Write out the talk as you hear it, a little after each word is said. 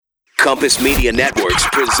Compass Media Networks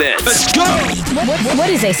presents. Let's go! What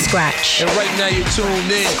is a scratch? And right now you're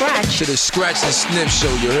tuned in Scratch. to the Scratch and Sniff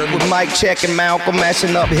Show, you heard me? With Mike Check and Malcolm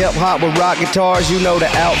mashing up hip-hop with rock guitars, you know the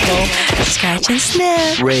outcome. Scratch and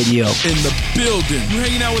sniff. Radio. In the building. You're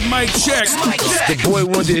hanging out with Mike Check. The boy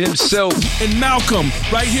Wonder himself. And Malcolm,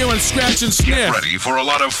 right here on Scratch and Sniff. Get ready for a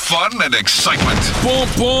lot of fun and excitement. Boom,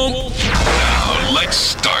 boom. Now, let's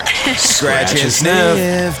start. Scratch and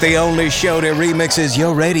Sniff, the only show that remixes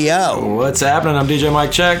your radio. What's happening? I'm DJ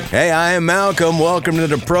Mike Check. Hey, I am Malcolm. Welcome to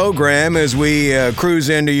the program as we cruise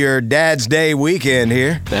into your Dad's Day weekend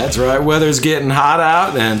here. That's right. Weather's getting hot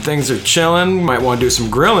out and things are chilling. Might want to do some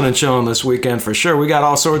grilling and chilling this weekend for sure. We got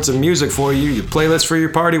all sorts of music for you. Your playlist for your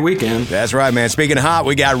party weekend. That's right, man. Speaking of hot,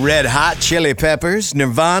 we got Red Hot Chili Peppers,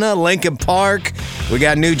 Nirvana, Linkin Park. We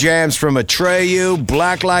got new jams from Atreyu,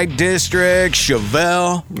 Blacklight District,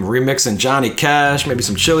 Chevelle. Remixing Johnny Cash, maybe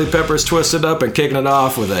some Chili Peppers twisted up, and kicking it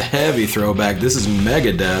off with a heavy throwback. This is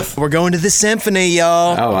Megadeth. We're going to the symphony,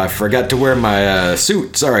 y'all. Oh, I forgot to wear my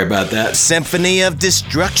suit. Sorry about that. Symphony of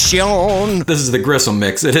Destruction. This is the Gristle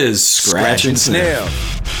Mix. It is Scratch and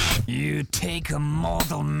Sniff. You take a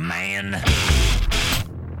mortal man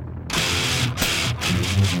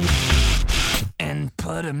and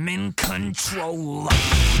put him in control.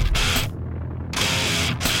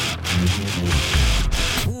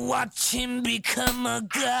 Watch him become a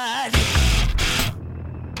god.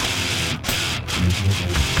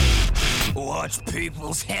 Watch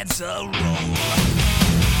people's heads roll.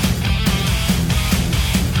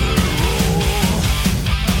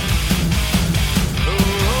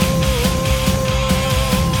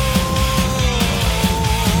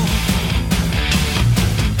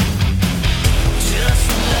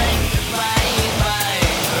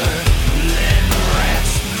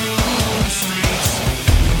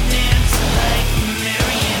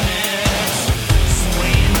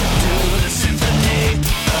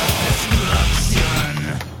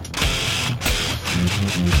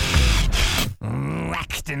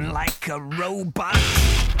 Acting like a robot.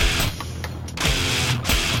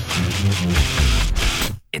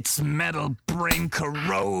 Its metal brain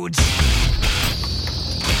corrodes.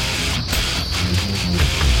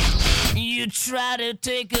 You try to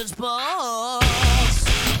take its pulse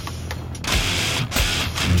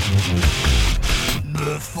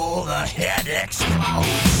before the head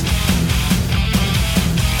explodes.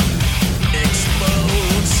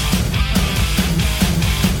 Explodes.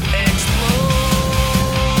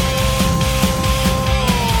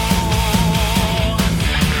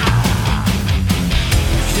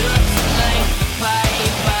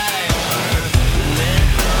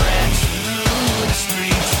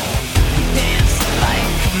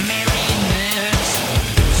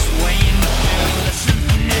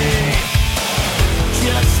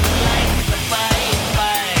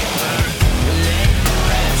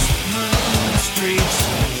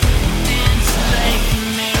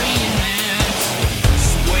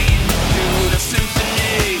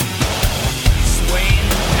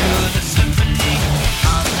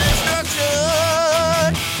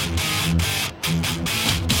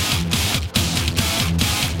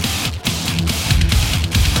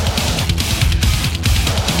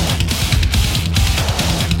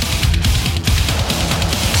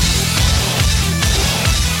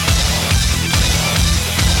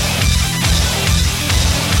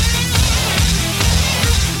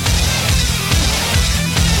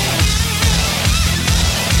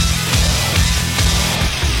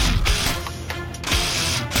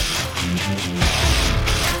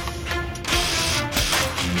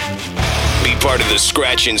 Part of the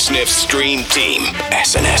Scratch and Sniff stream team.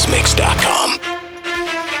 SNSMix.com.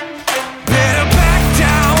 Better back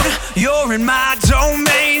down, you're in my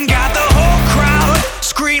domain. Got the whole crowd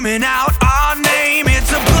screaming out our name.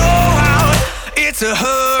 It's a blowout, it's a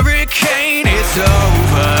hurricane. It's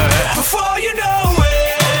over before you know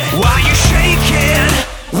it. While you're shaking,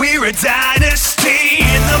 we're a dynasty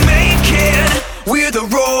in the making. We're the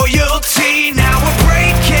royalty. Now we're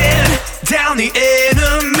breaking down the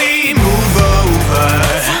enemy. Move over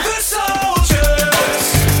for the soldiers.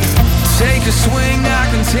 Take a swing, I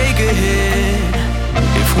can take a hit.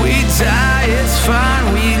 If we die, it's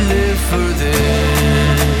fine. We live for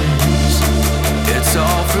this. It's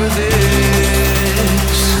all for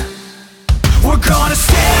this. We're gonna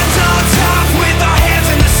stand on top with our hands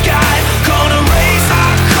in the sky. Gonna raise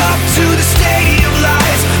our cup to the stadium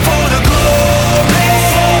lights for the glory.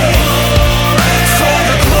 For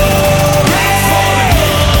the glory.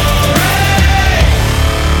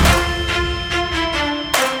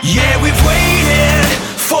 Yeah, we've waited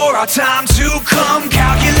for our time to come.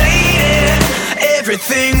 Calculated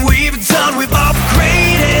everything we've done, we've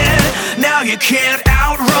upgraded. can't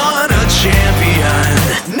outrun a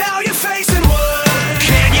champion. Now you're facing what?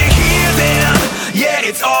 Can you hear them? Yeah,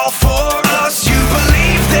 it's all for us. You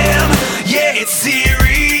believe them? Yeah, it's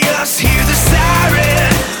serious. Hear the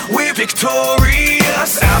siren. We're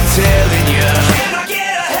victorious. I'm telling you. Can I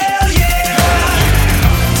get a hell yeah?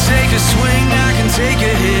 Take a swing, I can take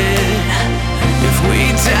a hit. If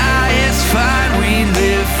we die, it's fine. We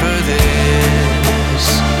live for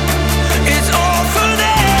this. It's all for this.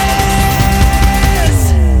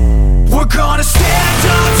 We're gonna stand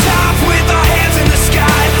on top with our hands in the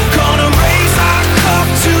sky. Gonna raise our cup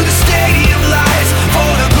to the stadium lights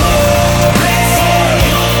for the glory.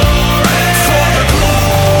 For the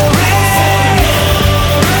glory.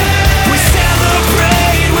 We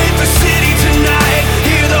celebrate with the city tonight.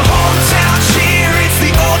 Hear the hometown cheer. It's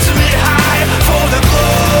the ultimate high for the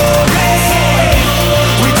glory.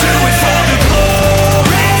 We do it for the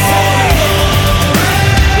glory.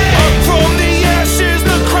 Up from the ashes,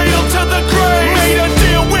 the cradle to the grave. Made a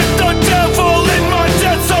deal with the devil in my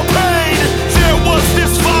debts of pain. There was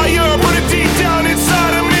this fire burning deep down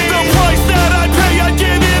inside of me. The price that I pay, I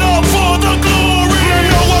give it all for the glory. I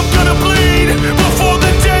know I'm gonna bleed before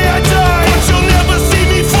the day I die, but you'll never see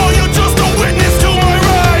me fall. You're just a witness to my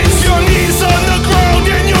rise. Your knees on the ground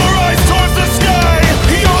and your eyes towards the sky.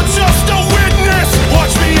 You're just a witness.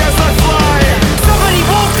 Watch me as I fly. Somebody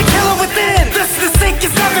woke the killer within. This is the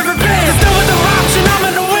sickest I've ever been. There's no other option, I'm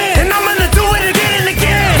gonna win. And I'm gonna do it again and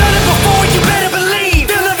again. Done it before, you better believe.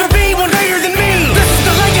 There'll never be one greater than me. This is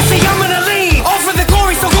the legacy I'm gonna leave. All for the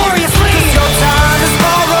glory so gloriously. Your time is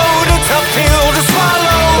borrowed, a tough pill to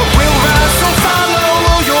swallow. We'll rise, so follow,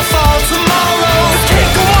 or you'll fall tomorrow. This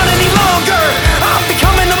can't go on any longer. I'm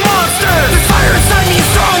becoming a monster. This fire inside me is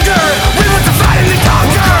stronger. We will divide and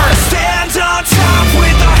conquer. We're gonna stand on top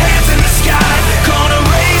with our hands in the sky. Gonna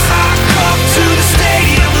raise our cup to the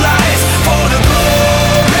stadium lights for the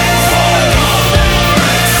glory.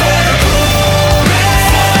 For the glory.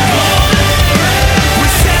 We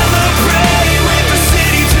celebrate with the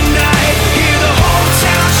city tonight. Hear the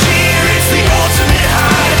hometown cheer. It's the ultimate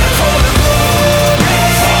high for the glory.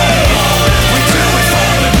 We do it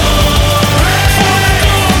for the glory.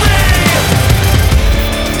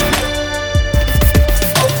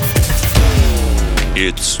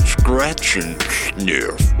 It's Scratch and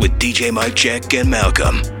Sniff with DJ Mike Check and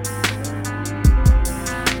Malcolm.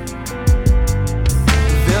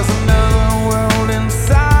 There's another world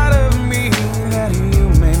inside of me that you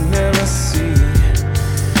may never see.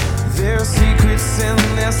 There's secrets in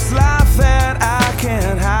this life that I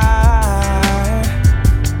can't hide.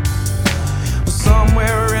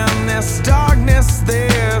 Somewhere in this darkness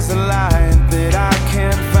there's a light that I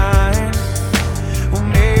can't find. Well,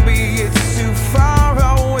 maybe it's too far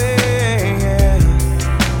away,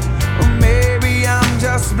 yeah. Or maybe I'm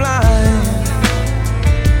just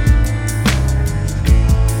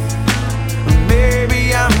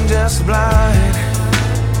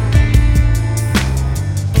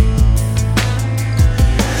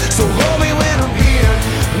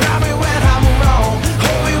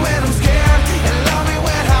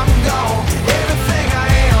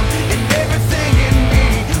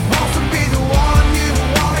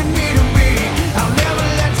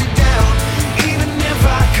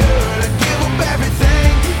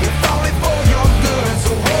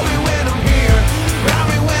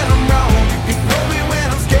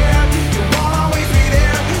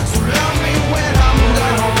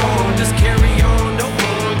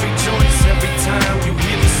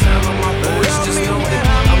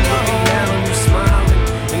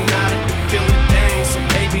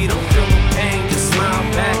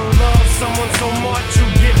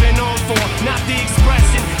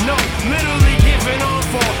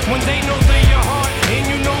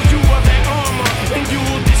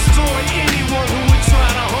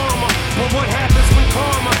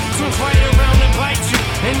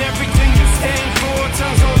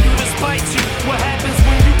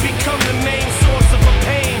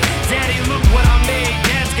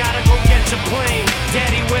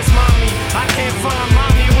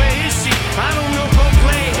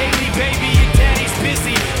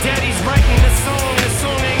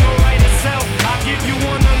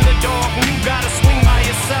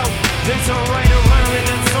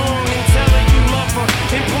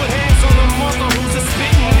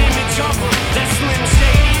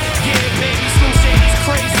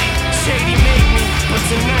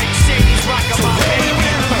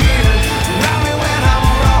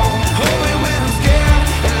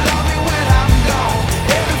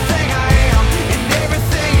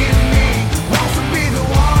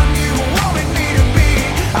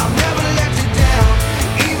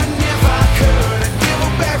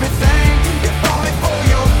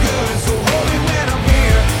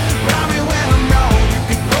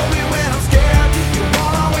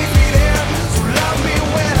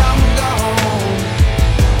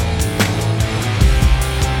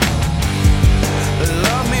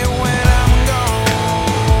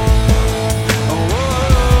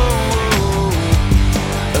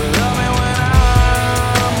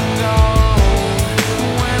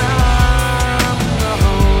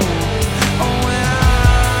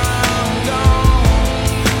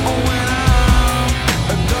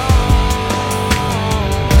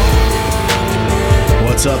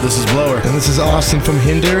What's up? This is Blower. And this is Austin from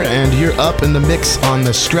Hinder, and you're up in the mix on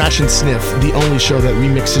the Scratch and Sniff, the only show that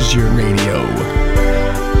remixes your radio.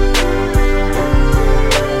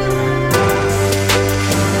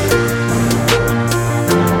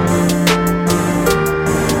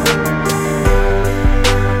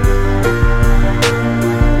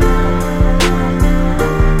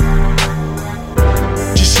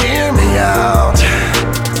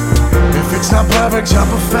 It's not perfect, you're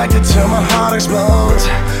perfected till my heart explodes. I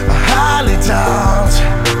highly doubt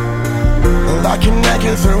that I can make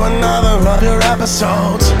it through another of your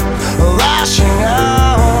episodes. Lashing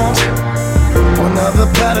out, one of the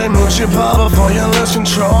better moves you pull before you lose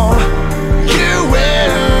control. You wear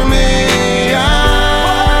me out,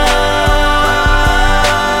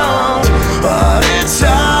 but it's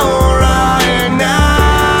alright now.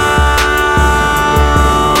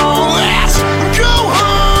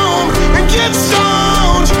 Get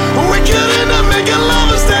stoned. We could end up making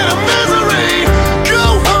love instead of misery.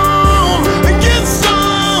 Go home and get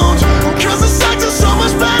stoned, 'cause the sex is so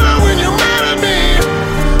much better when you're mad at me.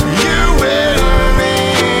 You and me,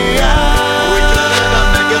 we could end up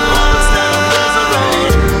making love instead of misery,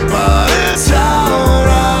 but it's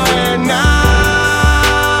alright now.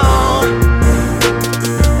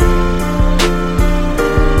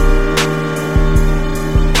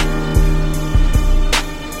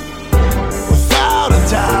 Without a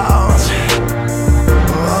doubt,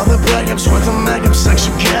 all the breakups with the makeup sex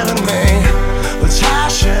you're giving me, let's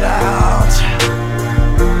hash it out.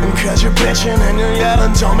 'Cause you're bitching and you're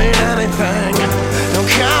yelling don't mean anything. Don't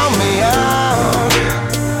count me out,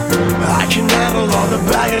 I can handle all the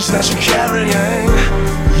baggage that you're carrying.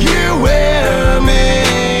 You wear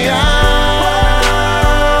me out,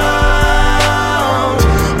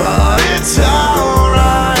 but it's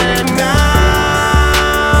alright now.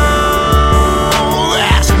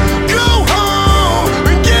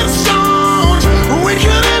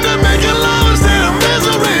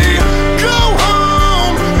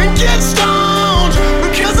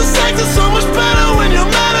 So much better when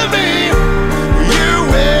you're mad at me. You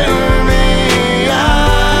and me,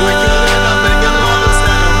 we could end up making love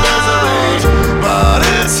instead of misery, but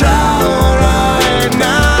it's alright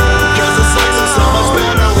now. 'Cause the sex is so much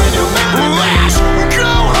better when you're mad at me. Let's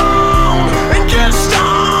go home and get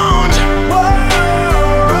stoned.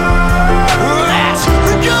 Let's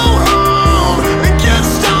go home and get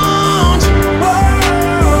stoned.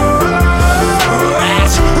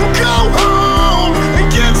 Let's go home and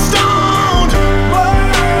get stoned.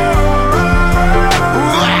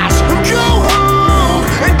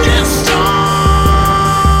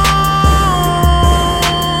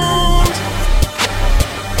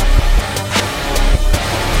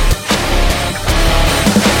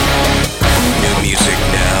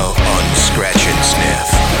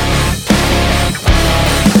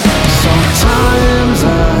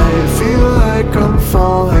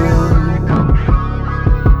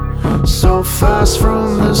 Fast from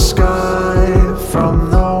the sky, from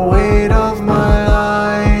the weight of my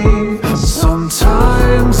life.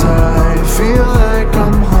 Sometimes I feel like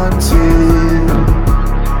I'm hunted.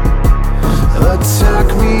 Attack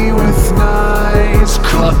me with knives,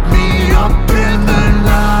 cut me up in the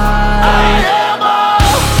night. I am a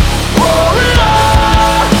warrior,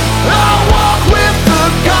 I walk with the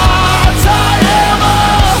gods. I am a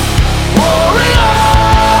warrior,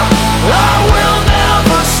 I will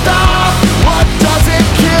never stop. What doesn't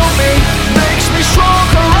kill me makes me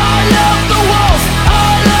stronger. I am the wolf,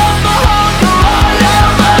 I am the hunger. I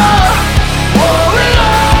am a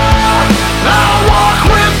warrior, I walk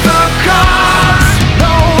with the gods.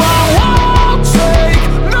 No, I won't take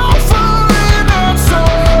no for an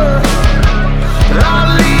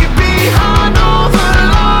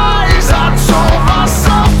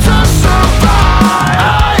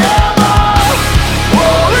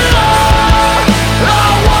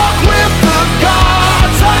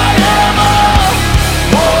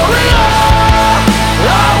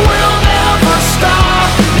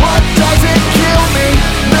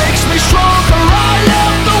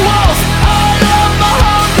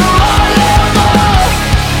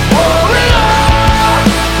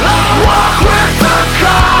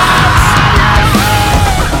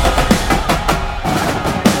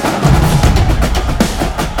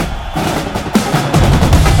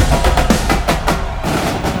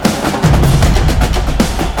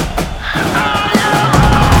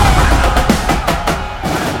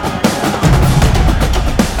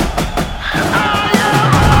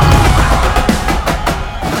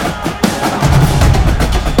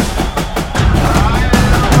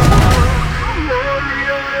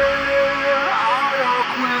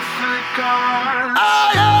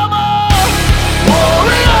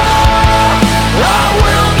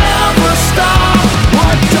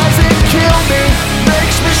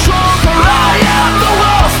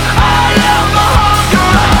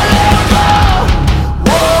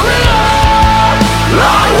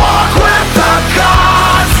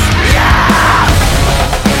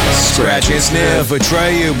Sniff,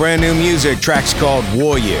 Atreyu, brand new music. Track's called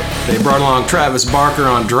Warrior. They brought along Travis Barker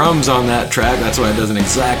on drums on that track. That's why it doesn't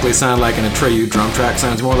exactly sound like an Atreyu drum track.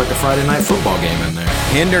 Sounds more like a Friday night football game in there.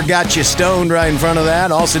 Hinder Got You Stoned right in front of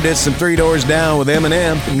that. Also did some Three Doors Down with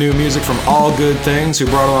Eminem. New music from All Good Things, who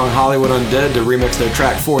brought along Hollywood Undead to remix their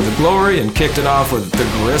track For the Glory, and kicked it off with the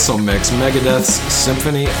Gristle Mix, Megadeth's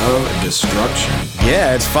Symphony of Destruction.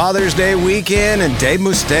 Yeah, it's Father's Day weekend and Dave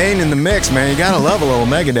Mustaine in the mix, man. You gotta love a little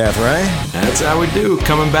Megadeth, right? That's how we do.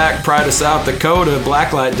 Coming back, Pride of South Dakota,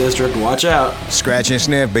 Blacklight District. Watch out. Scratch and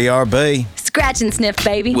Sniff, BRB. Scratch and Sniff,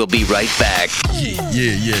 baby. We'll be right back. Yeah,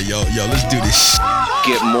 yo, let's do this.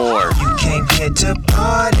 Get more You can't get to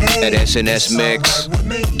party at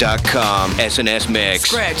snsmix.com. SNS Mix.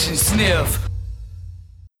 Scratch and sniff.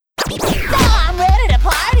 I'm ready to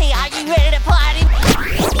party. Are you ready to party?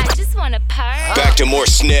 I just want to party. Back to more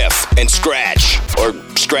Sniff and Scratch. Or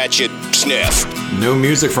Scratch it, Sniff. New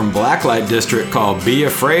music from Blacklight District called Be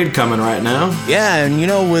Afraid coming right now. Yeah, and you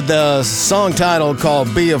know, with the song title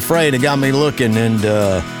called Be Afraid, it got me looking and,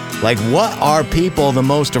 like, what are people the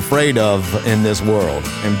most afraid of in this world?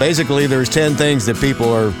 And basically, there's 10 things that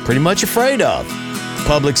people are pretty much afraid of.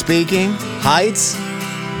 Public speaking, heights,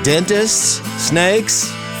 dentists,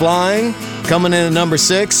 snakes, flying. Coming in at number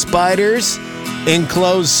 6, spiders.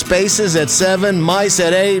 Enclosed spaces at 7, mice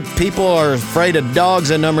at 8, people are afraid of dogs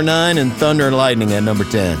at number 9, and thunder and lightning at number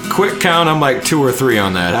 10. Quick count, I'm like 2 or 3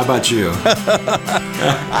 on that. How about you?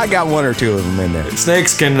 I got 1 or 2 of them in there.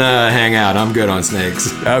 Snakes can hang out. I'm good on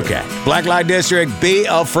snakes. Okay. Blacklight District, Be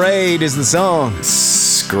Afraid is the song.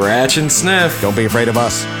 Scratch and Sniff. Don't be afraid of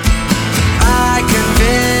us. I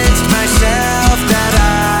convinced myself that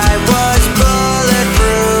I was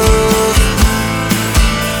bulletproof.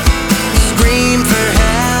 Screamed for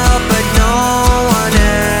help, but no one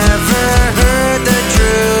ever heard the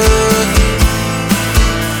truth.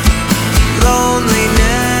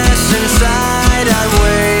 Loneliness inside, I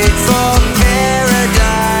wait for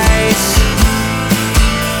paradise,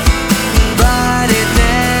 but it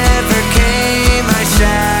never came. I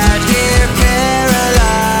sat here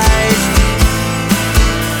paralyzed.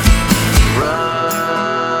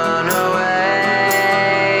 Run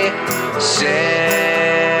away,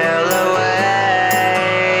 sail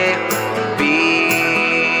away,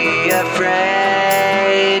 be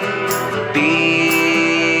afraid,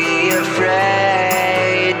 be afraid. I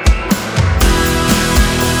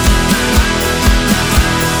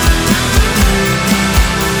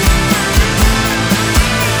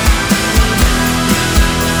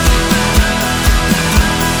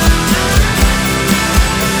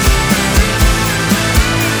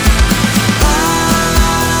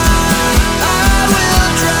will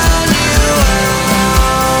drown you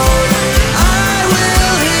out. I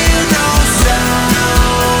will hear no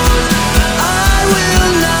sound. I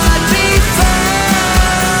will not be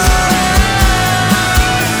found.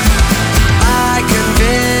 I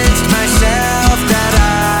convinced myself that I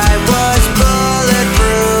was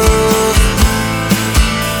bulletproof.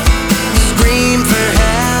 Screamed for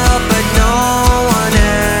help, but no one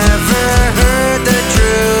ever heard the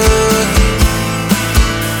truth.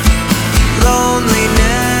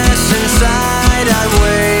 Loneliness inside, I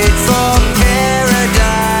wait for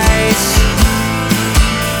paradise,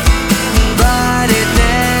 but it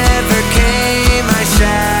never came. I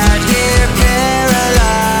sat here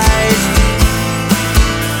paralyzed.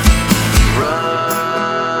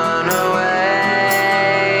 Run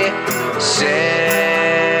away,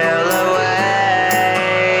 sail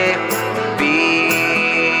away, be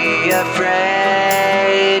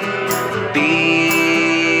afraid, be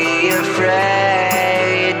afraid. I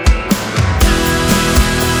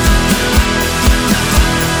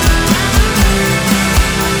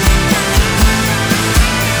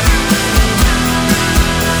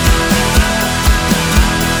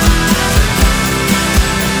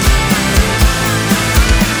will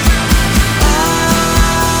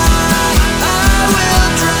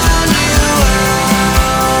drown you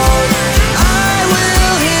out. I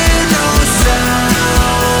will hear no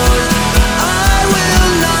sound. I will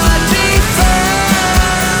not be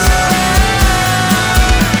found.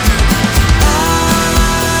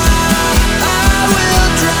 I will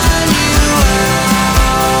drown you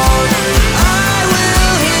out. I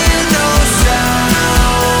will hear no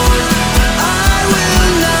sound. I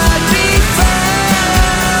will not be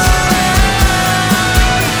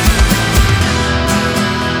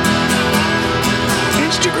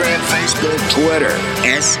Instagram, Facebook, Twitter.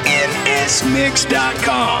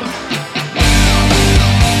 SNSMix.com.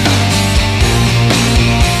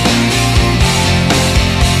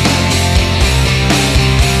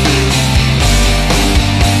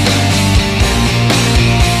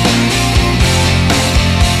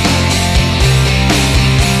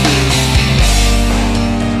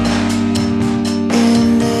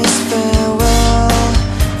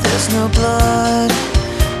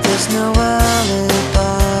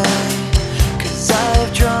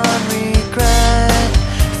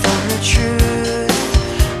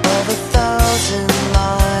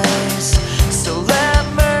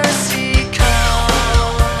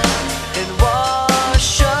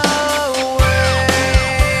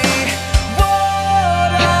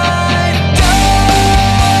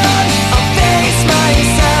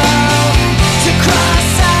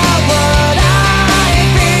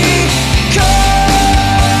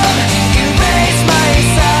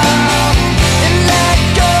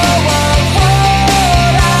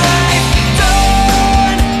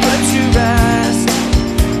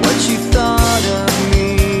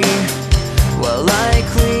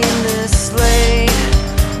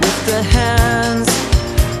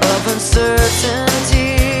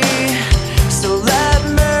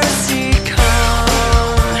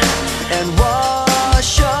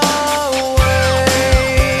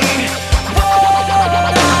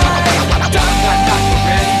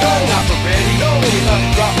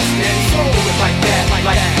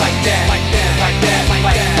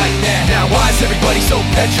 is everybody so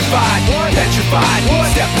petrified? Petrified.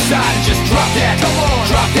 Step aside and just drop that.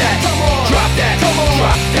 Drop that. Drop that.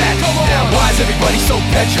 Drop that. Now why is everybody so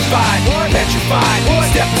petrified? Petrified.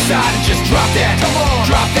 Step aside and just drop that.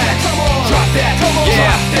 Drop that. Drop that.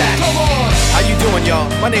 Yeah. That. How you doing, y'all?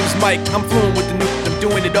 My name's Mike. I'm fluent with the new. I'm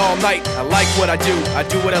doing it all night. I like what I do. I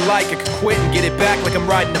do what I like. I can quit and get it back like I'm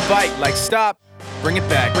riding a bike. Like stop. Bring it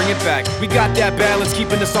back, bring it back. We got that balance,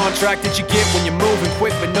 keeping us on track that you get when you're moving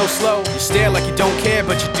quick but no slow. You stare like you don't care,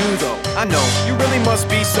 but you do though. I know, you really must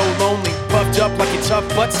be so lonely. Puffed up like you're tough,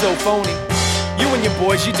 but so phony. You and your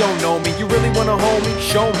boys, you don't know me. You really wanna hold me?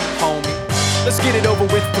 Show me, homie. Let's get it over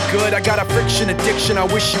with for good. I got a friction addiction, I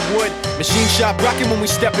wish you would. Machine shop rocking when we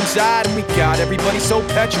step inside, and we got everybody so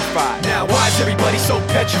petrified. Now why is everybody so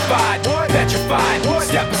petrified? Petrified.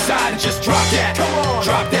 Step aside and just drop that.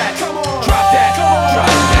 Drop that. Drop that. Drop that.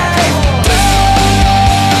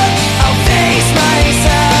 I'll face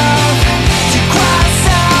myself to cross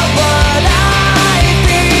out what I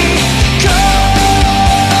become.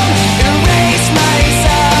 Erase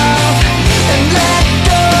myself and let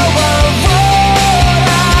go of what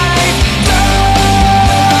I've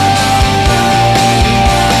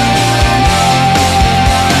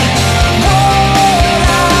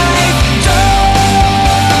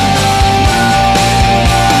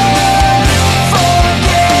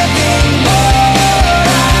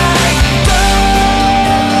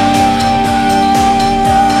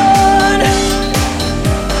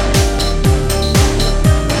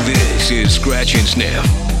Scratch and Sniff,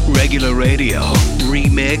 regular radio,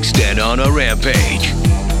 remixed and on a rampage.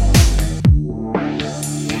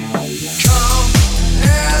 Come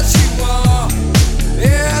as you are,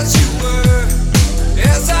 as you were,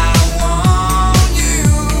 as I want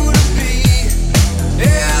you to be,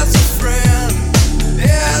 as a friend,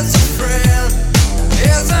 as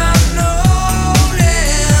I'm known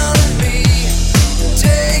enemy.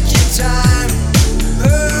 Take your time,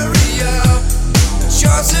 hurry up,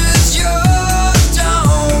 choice is yours.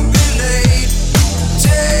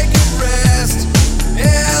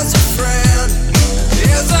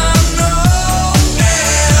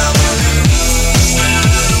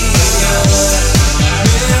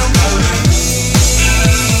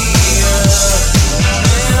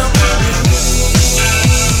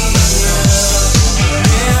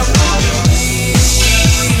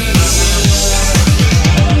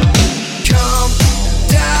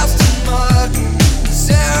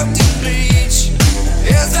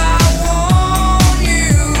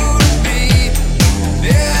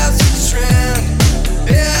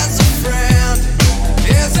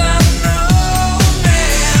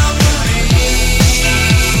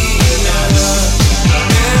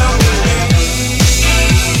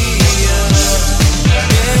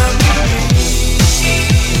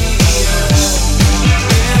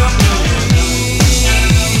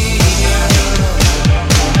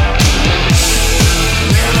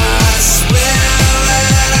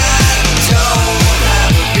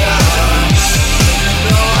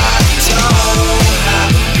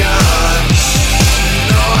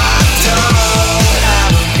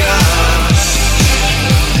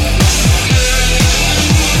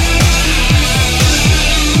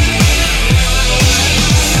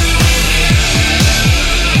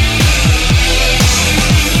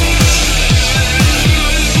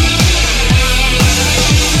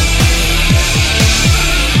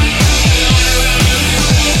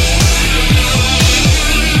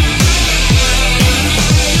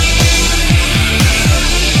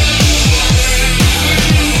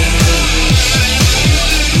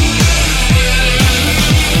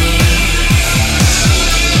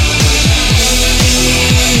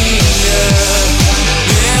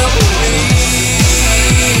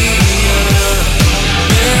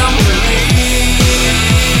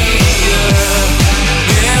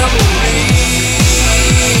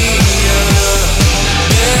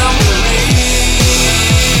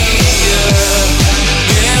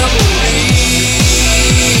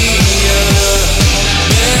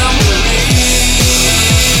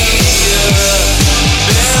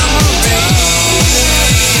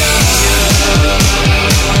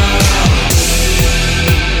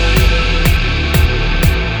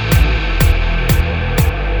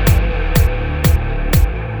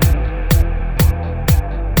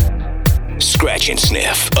 Scratch and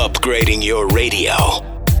Sniff, upgrading your radio.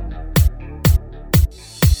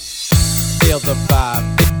 Feel the vibe,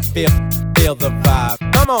 feel the vibe.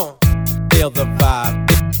 Come on, feel the vibe,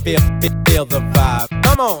 feel the vibe.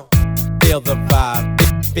 Come on, feel the vibe,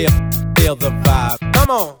 feel the vibe. Come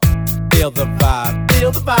on, feel the vibe,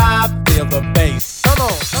 feel the vibe, feel the bass. Come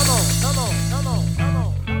on, come on, come on, come on, come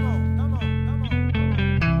on, come on, come on, come on.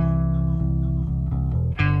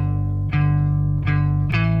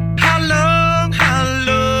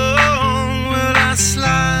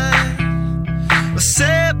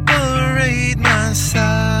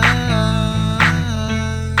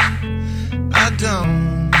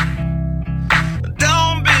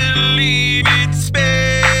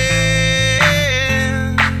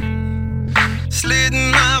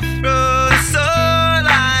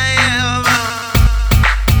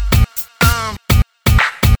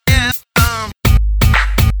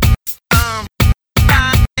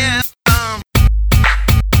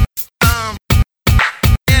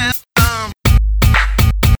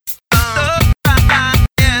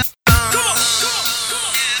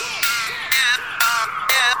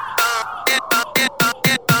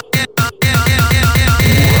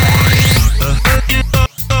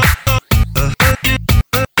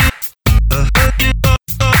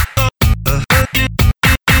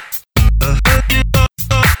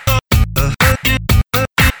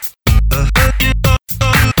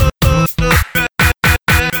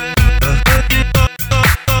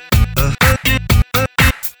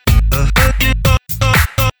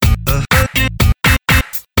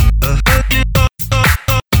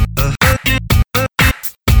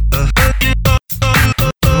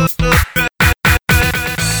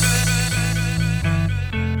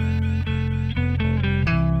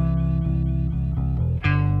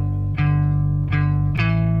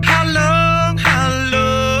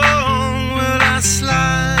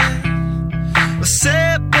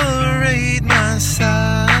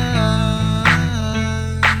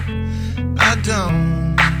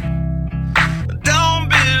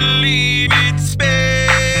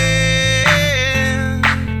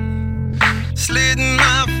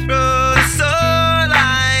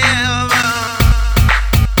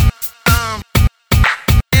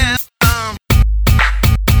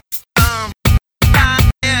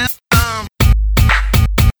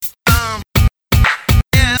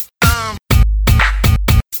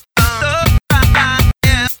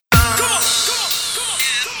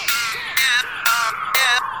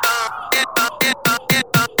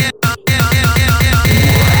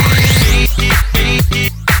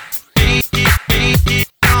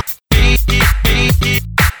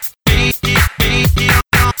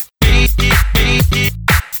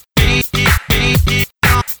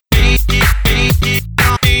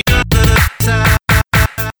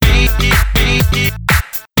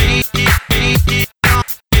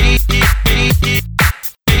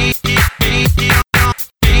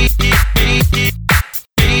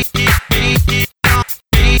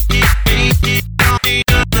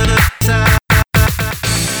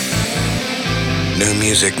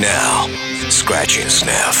 music now. Scratch and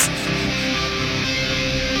Sniff.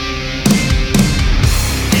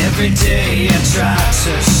 Every day I try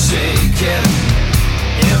to shake it.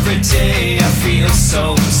 Every day I feel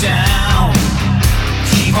so down.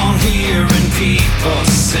 Keep on hearing people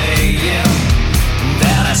saying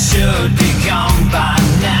that I should be gone by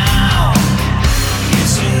now.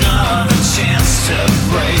 It's another chance to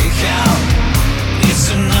break out.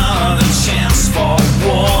 It's another chance for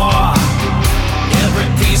war. Every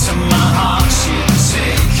piece of my heart you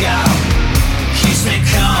take out keeps me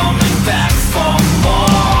coming back for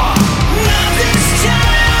more. Not this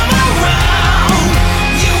time around.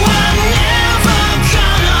 You are never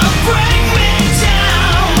gonna bring me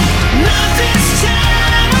down. Not this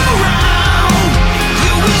time around.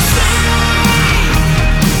 You will see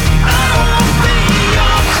I won't be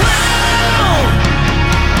your clown.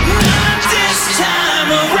 Not this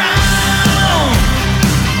time around.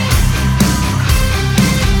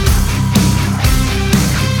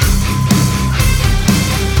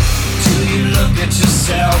 Do you look at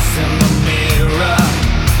yourself in the mirror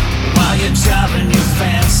while you're driving your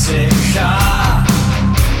fancy car?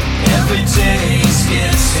 Every day's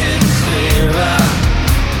getting clearer,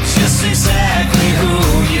 just exactly who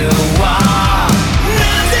you are.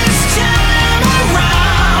 Not this time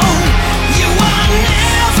around. You are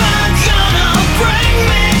never gonna bring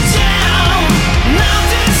me down. Not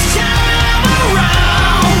this time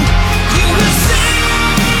around. You will see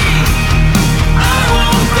I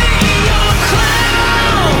won't be your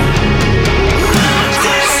clown. Not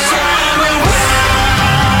this time around.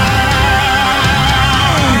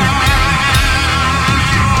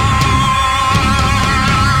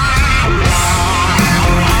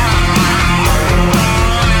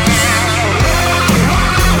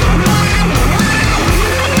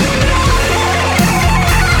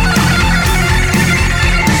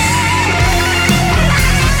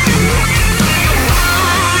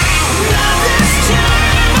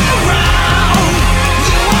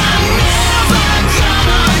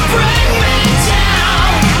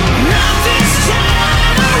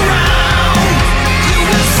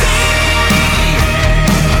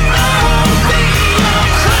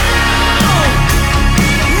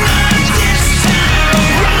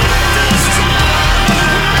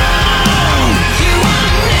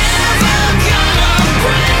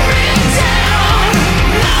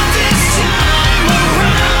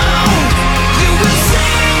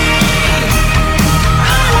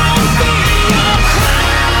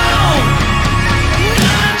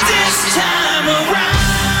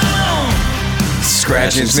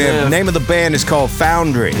 Scratch and Sniff. The name of the band is called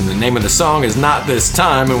Foundry. And the name of the song is Not This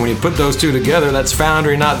Time. And when you put those two together, that's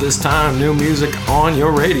Foundry, Not This Time. New music on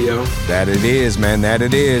your radio. That it is, man. That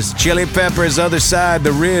it is. Chili Peppers, Other Side,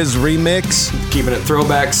 the Riz remix. Keeping it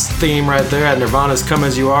throwbacks theme right there at Nirvana's Come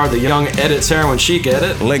As You Are, the Young Edits Heroin Chic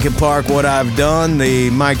edit. Linkin Park, What I've Done, the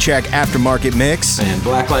Mic Check Aftermarket mix. And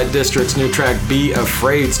Blacklight District's new track, Be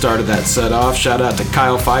Afraid, started that set off. Shout out to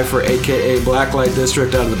Kyle Pfeiffer, a.k.a. Blacklight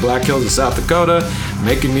District out of the Black Hills of South Dakota,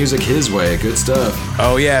 making music his way. Good stuff.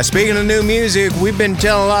 Oh, yeah. Speaking of new music, we've been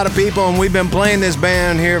telling a lot of people, and we've been playing this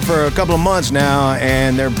band here for a couple of months now,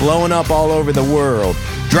 and they're blowing up all over the world.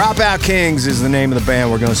 Dropout Kings is the name of the band.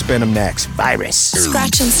 We're going to spin them next. Virus.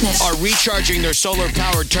 Scratch and Sniff are recharging their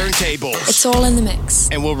solar-powered turntables. It's all in the mix.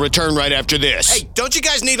 And we'll return right after this. Hey, don't you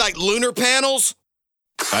guys need, like, lunar panels?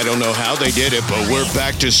 I don't know how they did it, but we're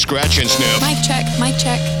back to Scratch and Sniff. Mic check, mic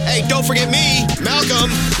check. Hey, don't forget me,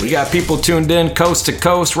 Malcolm. We got people tuned in coast to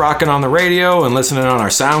coast, rocking on the radio and listening on our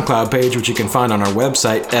SoundCloud page, which you can find on our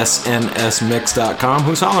website, snsmix.com.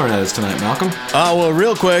 Who's hollering at us tonight, Malcolm? Well,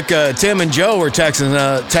 real quick, Tim and Joe were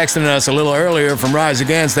texting us a little earlier from Rise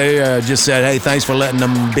Against. They just said, hey, thanks for letting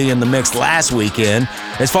them be in the mix last weekend.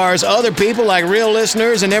 As far as other people, like real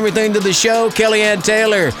listeners and everything to the show, Kellyanne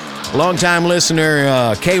Taylor, longtime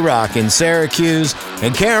listener, K-Rock in Syracuse,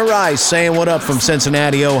 and Karen Rice saying what up from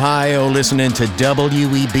Cincinnati, Ohio, listening to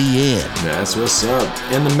WEBN. That's what's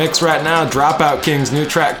up. In the mix right now, Dropout King's new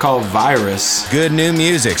track called Virus. Good new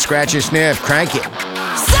music. Scratch and Sniff. Crank it.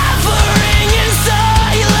 Suffering in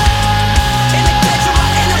silence, in the catch of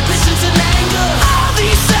my inhibitions and anger. All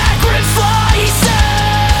these sacrifices,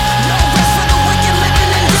 no rest for the wicked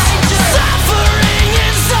living in danger. Suffering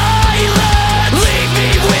in silence, leave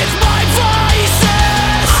me with my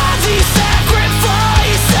vices. All these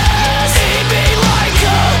sacrifices, eat me like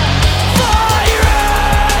a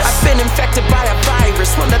virus. I've been infected by a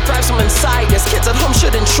virus, one that thrives from inside us. Kids at home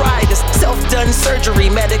shouldn't try this. Self-done surgery,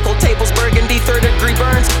 medical tables, burgundy, third-degree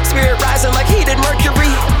burns, spirit rising like heated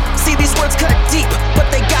mercury. See, these words cut deep, but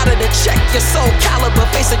they got it in check. your soul caliber.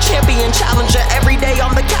 Face a champion challenger every day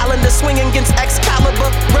on the calendar. Swinging against Excalibur.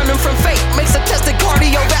 Running from fate makes a tested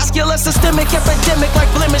cardiovascular systemic epidemic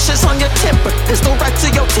like blemishes on your temper. Pistol right to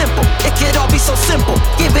your temple. It could all be so simple.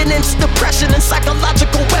 Giving in to depression and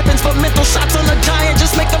psychological weapons for mental shots on a giant.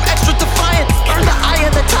 Just make them extra defiant. Earn the eye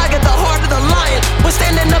of the tiger, the heart of the lion. When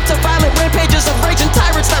standing up to violent rampages of raging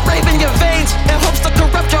tyrants that rave in your veins and hopes to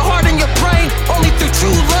corrupt your heart and your brain. Only through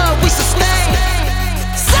true love we sustain.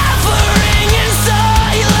 Suffering in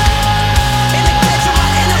silence. In the cage of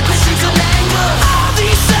my inhibitions and anger. All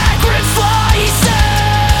these sacrifices.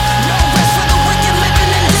 No rest for the wicked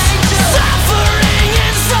living in danger. Suffering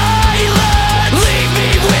in silence. Leave me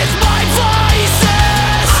with my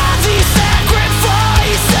vices. All these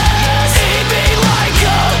sacrifices. Eat me like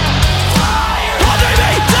a fire. Oh,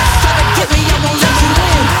 baby, try to get me, I won't let you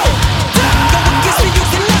in. Go against me, you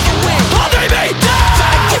can never win. Oh, baby,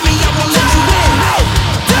 try to get me, I won't let you in.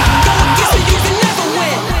 Go against me, you can never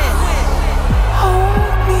win.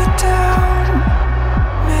 Hold me down,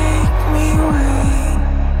 make me wait.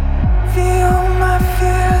 Feel my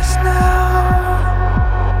fears now.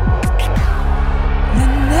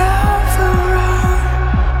 You're never wrong,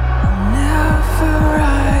 I'm never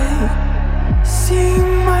right. See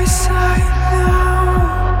my side now.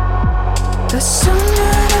 The sooner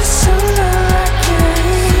I get,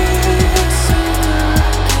 the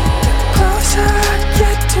closer I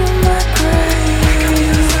get to my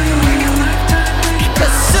grave. The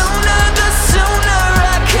sooner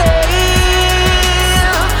I came,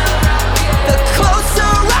 the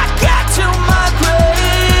closer I get to my grave.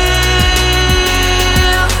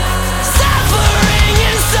 Suffering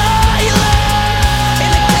in silence. In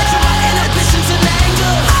the cage of my inhibitions and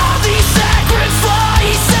anger. All these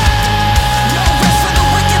sacrifices. No rest for the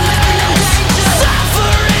wicked living in danger.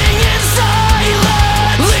 Suffering in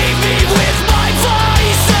silence. Leave me with my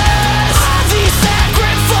vices. All these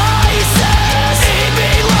sacrifices. Eat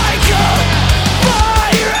me like a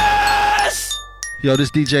virus. Yo,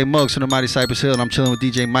 this DJ Muggs from the Mighty Cypress Hill, and I'm chilling with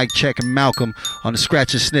DJ Mike Check and Malcolm on the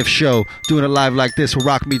Scratch and Sniff show, doing it live like this where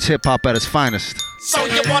rock meets hip hop at its finest. So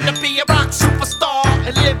you wanna be a rock superstar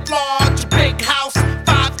and live large, big house, 5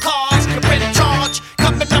 cars, you're in charge.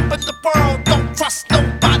 Coming up in the world, don't trust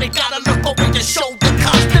nobody, gotta look over your shoulder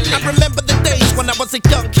constantly. I remember the days when I was a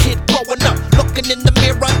young kid growing up, looking in the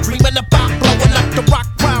mirror, dreaming about blowing up the rock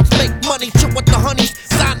crowds, make money, chill with the honeys,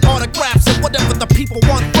 sign autographs and whatever the people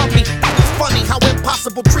want from me. It's funny how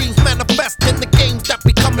impossible dreams manifest in the games that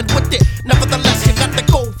be coming with it. Nevertheless, you got to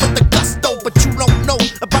go for the gusto, but you don't know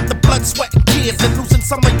about the blood, sweat, and tears, and losing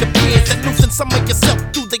some of your peers, and losing some of yourself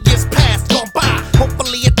through the years past gone by.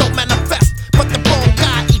 Hopefully it don't manifest, but the wrong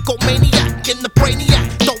guy, egomaniac, and the brainiac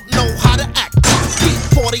don't know how to act. Deep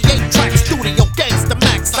 48 tracks, studio gangsta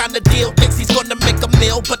Max, sign the deal, thinks he's gonna make a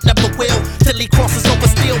meal, but never will, till he crosses over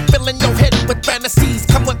steel, filling your head with fantasies.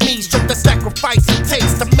 Come with me, show the sacrifice it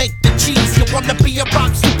takes to make the cheese. You wanna be a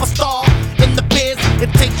rock superstar in the biz,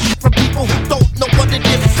 and take it from people who don't know what it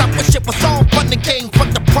is. I wish it was all fun and games,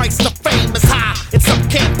 but the price of fame is high, and some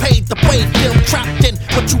can't pay the way. Feel trapped in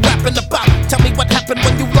what you rapping about. Tell me what happened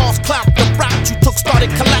when you lost clout. The route you took started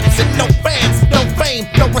collapsing. No fans, no fame,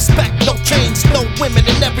 no respect, no change, no women,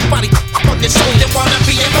 and everybody on your show. You wanna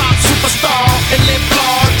be a rock superstar and live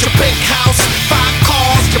large, your big house, 5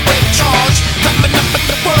 cars, you're in charge. Coming up in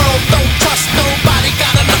the world, don't trust nobody,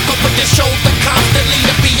 gotta look over your shoulder constantly.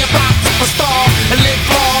 To be a rock superstar and live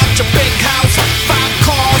large, your big house, 5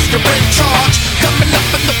 cars, you're in charge. Coming up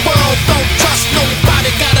in the world, don't trust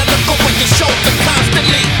nobody, gotta look over your shoulder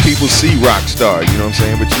constantly. People see rock star, you know what I'm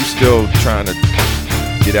saying, but you still trying to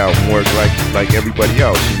get out and work like everybody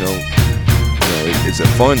else, you know. It's a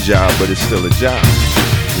fun job, but it's still a job.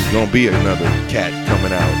 There's gonna be another cat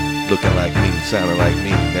coming out looking like me, sounding like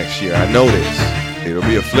me next year. I know this. It'll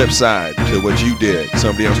be a flip side to what you did.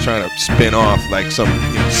 Somebody else trying to spin off like some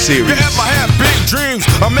series. You ever have big dreams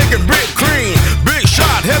of making big cream? Big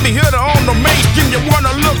shot, heavy hitter on the mainstream. You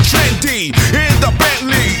wanna look trendy in the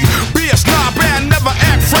Bentley. Be a snob and never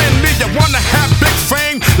act friendly. You wanna have big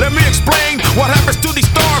fame? Let me explain what happens to these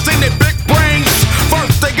stars in their big brains.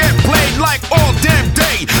 First they get played like all damn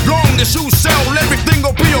day. Long as you sell, everything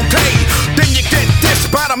will be okay. Then you get dissed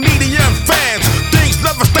by the media and fans. Things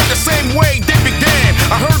never stay the same way they began.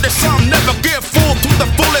 I heard that some never get fooled to the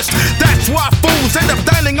fullest. That's why fools end up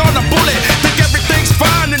dining on a bullet. Think everything's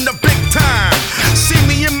fine in the big time. See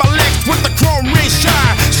me in my legs with the chrome ring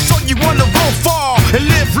shine. So you wanna go far and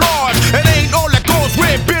live large. It ain't all that goes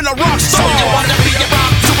with being a rock star. So you wanna be a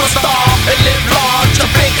rock superstar and live large. A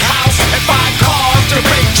big house and 5 cars, you're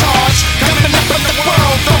in charge. Coming up in the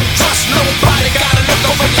world, don't trust nobody. Gotta look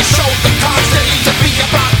over your shoulder constantly to be a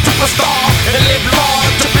rock superstar.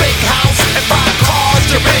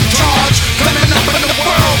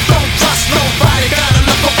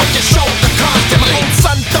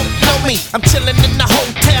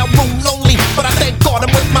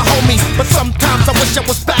 wish I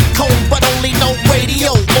was back home, but only no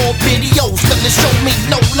radio or videos. Cause it showed me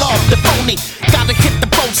no love, the phony. Gotta hit the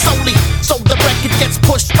phone solely, so the record gets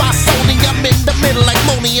pushed by Sony. I'm in the middle like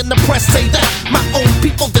Moni, and the press say that my own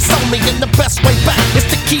people disown me, and the best way back is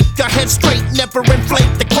to keep your head straight, never inflate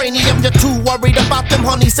the cranium. You're too worried about them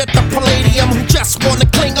honeys at the Palladium who just wanna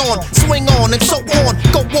cling on, swing on, and so on.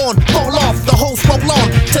 Go on, roll off, the hoes roll on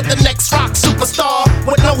to the next rock superstar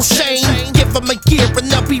with no shame. Give them a year and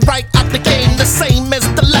they'll be right out the game, the same as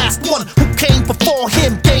the last one who came before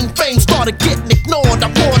him. Gained fame, started getting ignored. I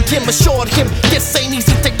warned him, assured him, this ain't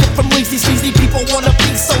easy. Take it from Reezy, sleazy people wanna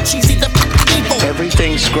be so cheesy. The people.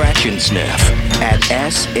 Everything Scratch and Sniff at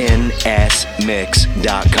snsmix.com.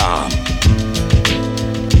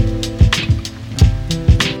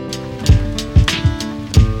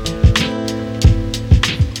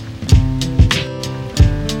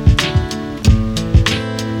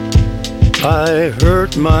 I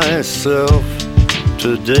hurt myself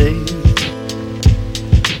today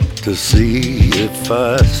to see if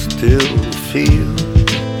I still feel.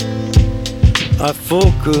 I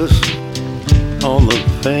focus on the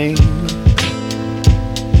pain,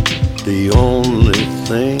 the only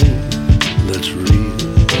thing that's real.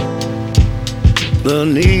 The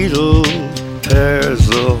needle tears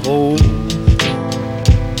a hole,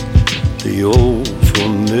 the old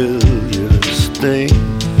familiar sting.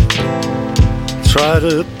 Try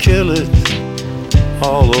to kill it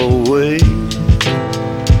all away,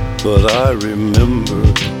 but I remember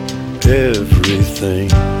everything.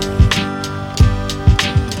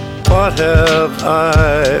 What have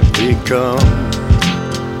I become?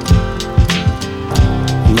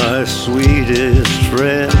 My sweetest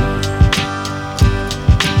friend.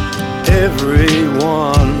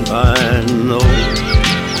 Everyone I know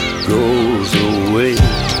goes away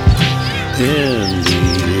in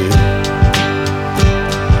the end.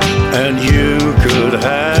 And you could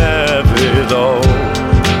have it all.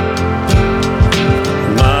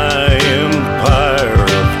 My empire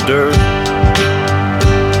of dirt,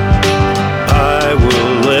 I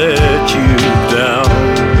will let you down.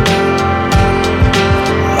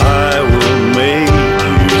 I will make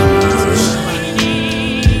you hurt.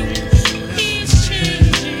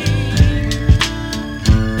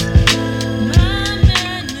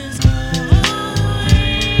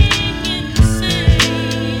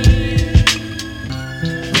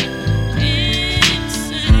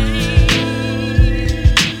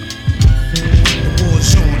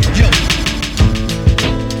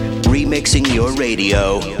 Remixing your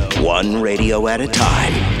radio, one radio at a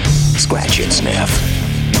time. Scratch and Sniff.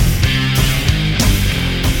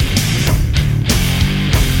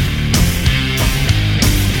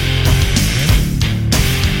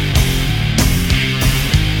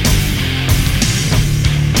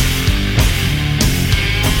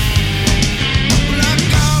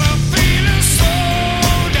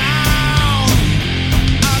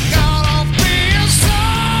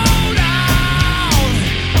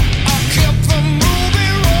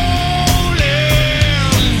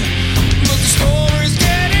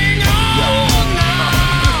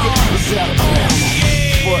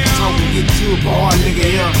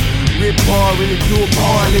 Really do a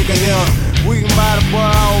bar, nigga, here. We can buy the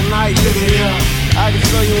bar all night, look at here. I can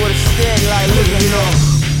show you what it's steady like, look at here.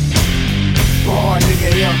 Bar,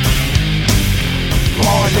 nigga, here.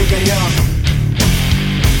 Bar, nigga, here.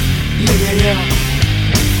 Look at here.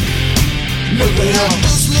 Look at here.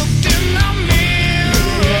 Just looked in the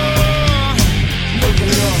mirror. Look at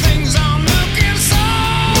here. Things are looking so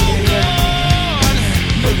good.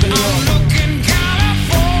 Look at here. I'm looking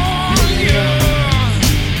California.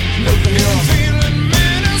 Look at here. Feeling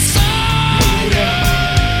Minnesota.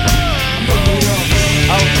 Look at here.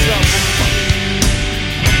 Out trouble.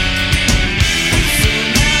 So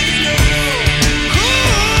now you know who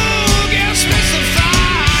gets mystified.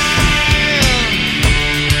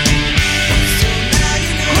 So now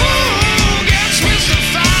you know who gets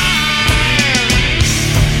mystified.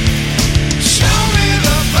 Show me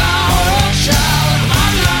the power, child.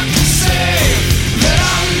 I'd like to say that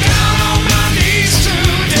I'm down on my knees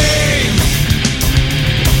today.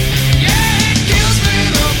 Yeah, it gives me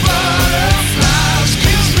the butterflies,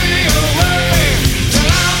 gives me away till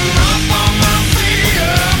I'm up on my feet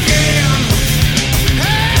again.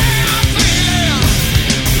 Hey, I'm feeling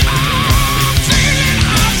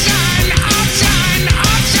outside.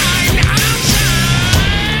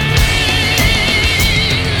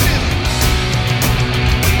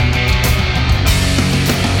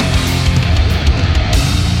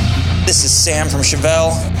 This is Sam from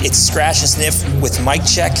Chevelle. It's Scratch and Sniff with Mike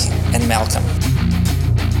Check and Malcolm.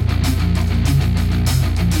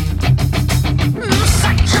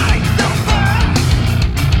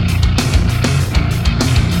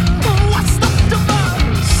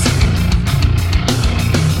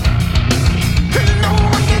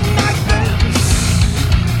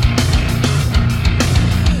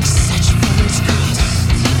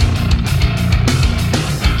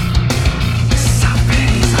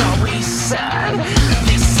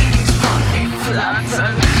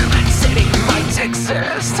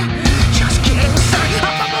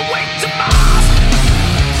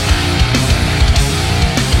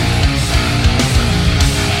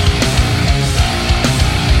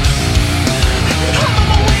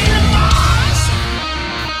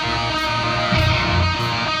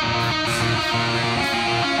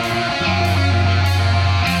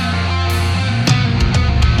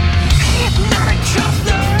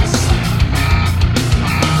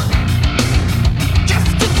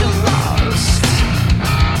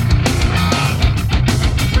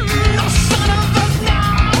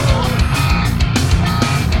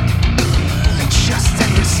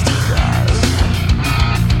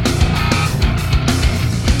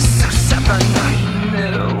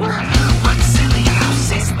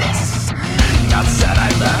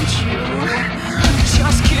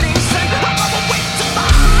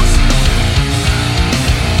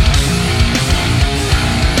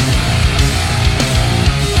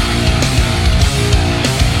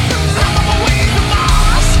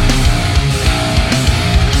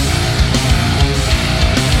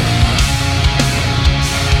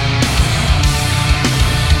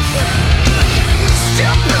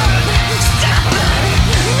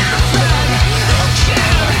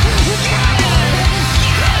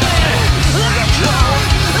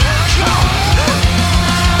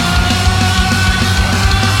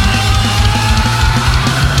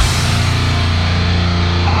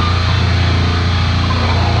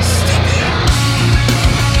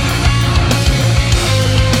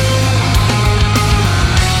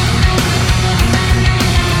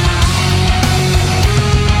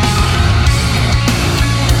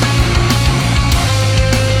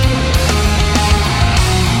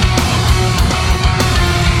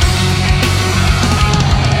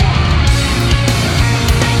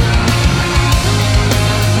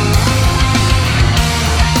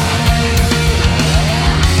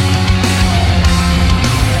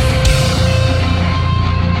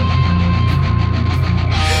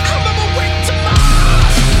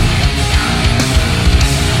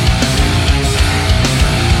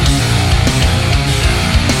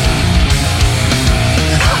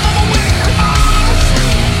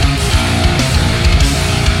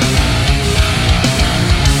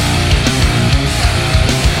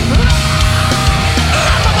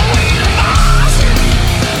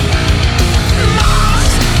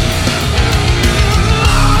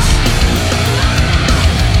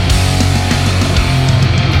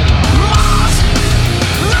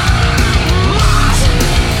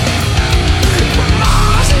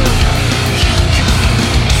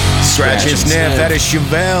 Scratch and Sniff. That is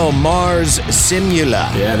Chevelle, Mars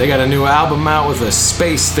Simula. Yeah, they got a new album out with a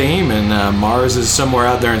space theme, and Mars is somewhere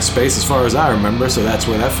out there in space as far as I remember, so that's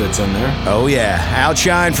where that fits in there. Oh yeah,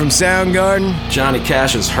 Outshine from Soundgarden. Johnny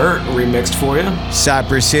Cash's Hurt remixed for you.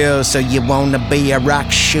 Cypress Hill, So You Wanna Be a Rock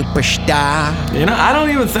Superstar. You know, I don't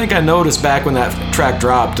even think I noticed back when that track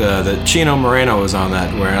dropped that Chino Moreno was on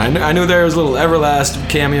that. Where I knew there was a little Everlast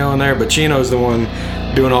cameo in there, but Chino's the one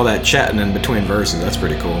doing all that chatting in between verses. That's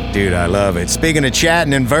pretty cool. Dude, I love it. Speaking of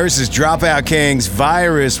chatting in verses, Dropout Kings,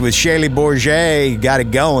 Virus with Shaylee Bourget. Got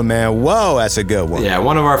it going, man. Whoa, that's a good one. Yeah,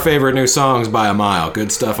 one of our favorite new songs by a mile.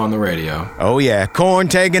 Good stuff on the radio. Oh, yeah. Korn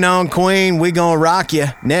taking on Queen. We gonna rock you.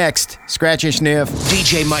 Next, Scratch and Sniff.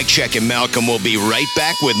 DJ Mike Check and Malcolm will be right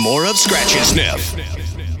back with more of Scratch and Sniff.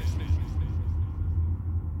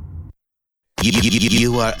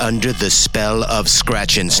 You are under the spell of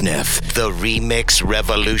Scratch and Sniff. The remix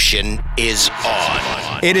revolution is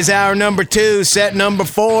on. It is hour number 2, set number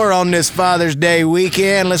 4 on this Father's Day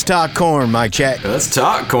weekend. Let's talk Korn, Mike Check. Let's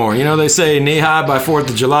talk Korn. You know, they say knee high by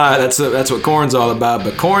 4th of July. That's what Korn's all about.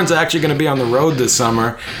 But Korn's actually going to be on the road this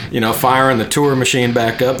summer, you know, firing the tour machine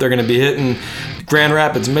back up. They're going to be hitting Grand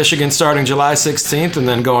Rapids, Michigan, starting July 16th, and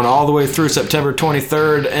then going all the way through September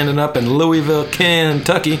 23rd, ending up in Louisville,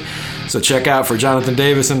 Kentucky. So check out for Jonathan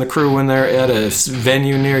Davis and the crew when they're at a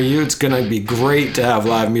venue near you. It's going to be great to have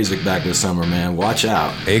live music back this summer, man. Watch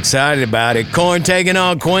out. Excited about it. Korn taking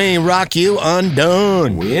on Queen. Rock You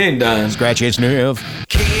Undone. We ain't done. Scratch and Sniff.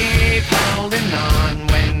 Keep holding on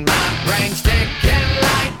when my brain's ticking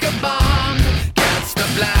like a bomb. Guess the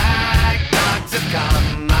black dogs have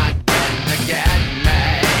come again to get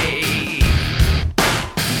me.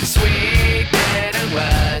 Sweet bitter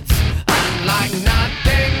words, unlike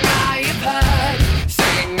nothing I've heard.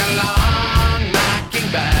 Sing along,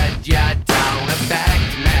 mockingbird, you don't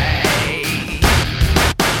affect me.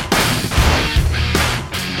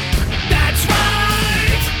 That's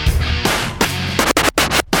right.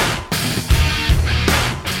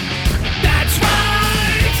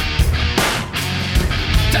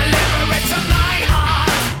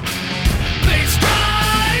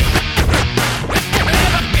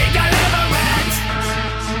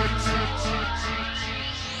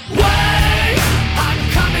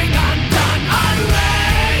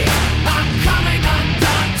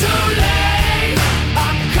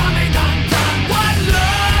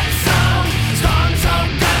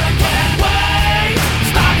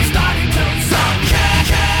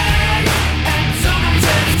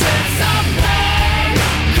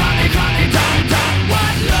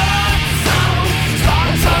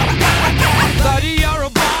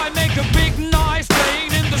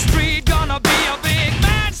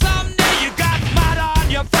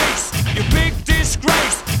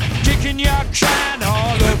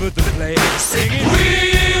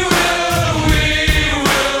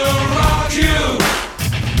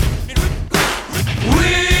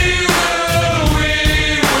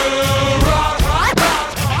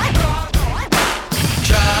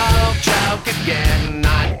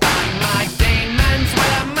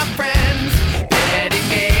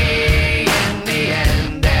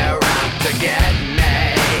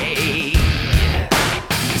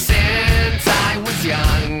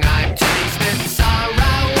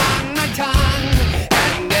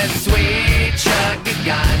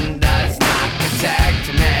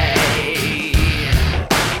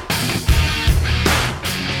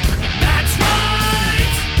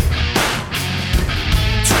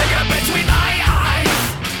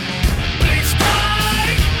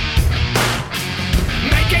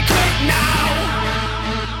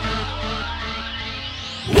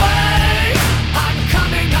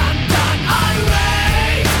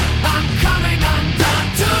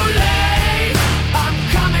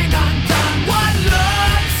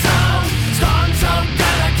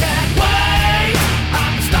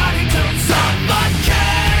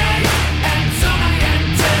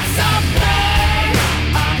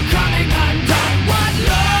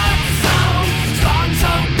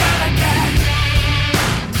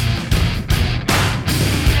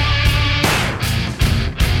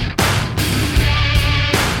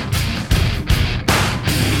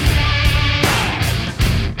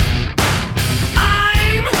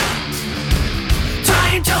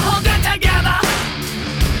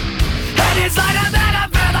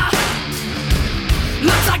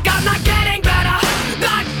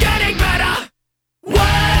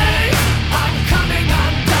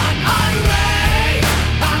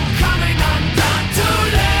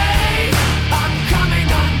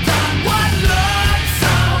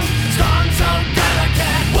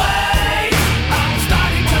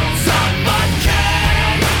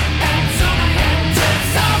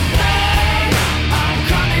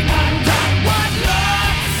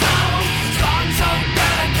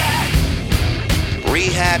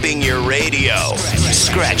 Rehabbing your radio.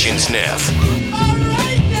 Scratch and Sniff.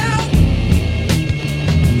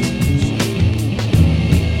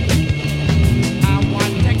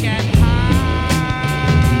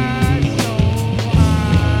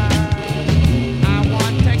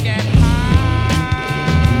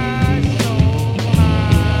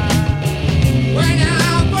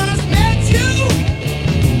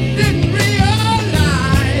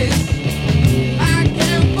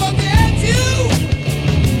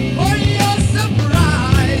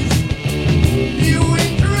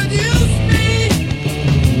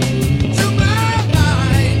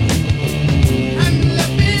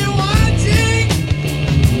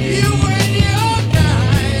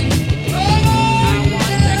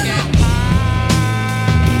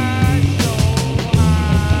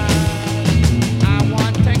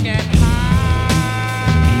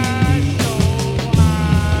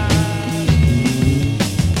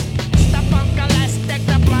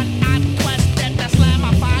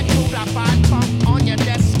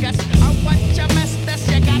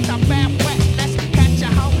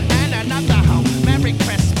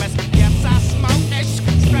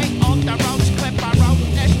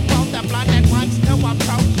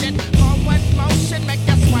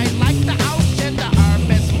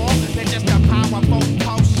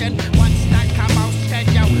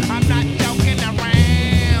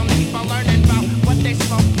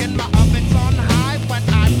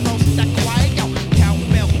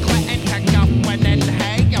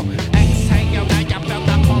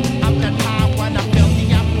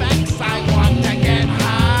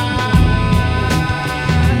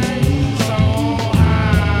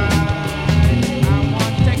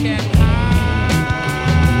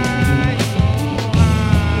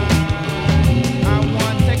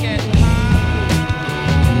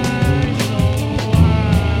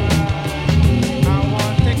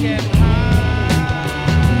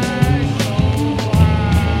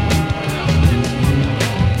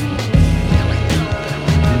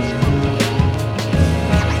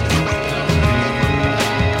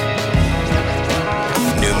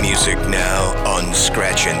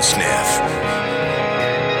 Scratch and Sniff.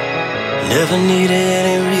 Never needed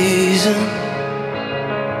any reason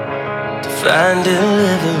to find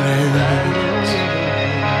deliverance.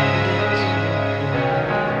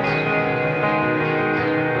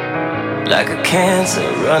 Like a cancer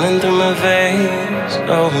running through my veins.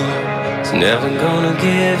 Oh, it's never gonna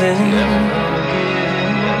give in.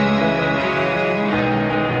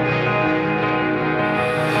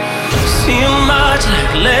 See 'em march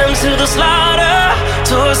like lambs to the slaughter.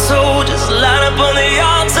 Toy soldiers line up on the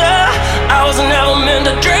altar. I was never meant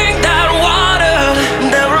to drink that water.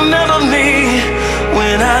 They'll remember me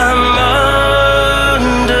when I'm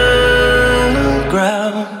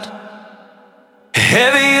underground.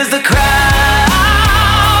 Heavy is the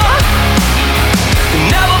crowd.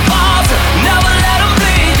 Never falls, never let 'em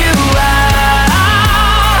bleed you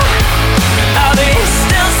out. I'll be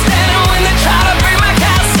still standing when they try to bring my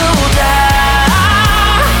castle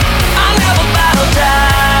down. I never bow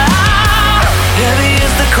down. Heavy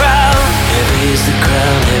is the crowd. Heavy is the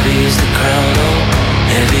crowd. Heavy is the crowd. Oh,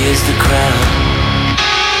 heavy is the crowd.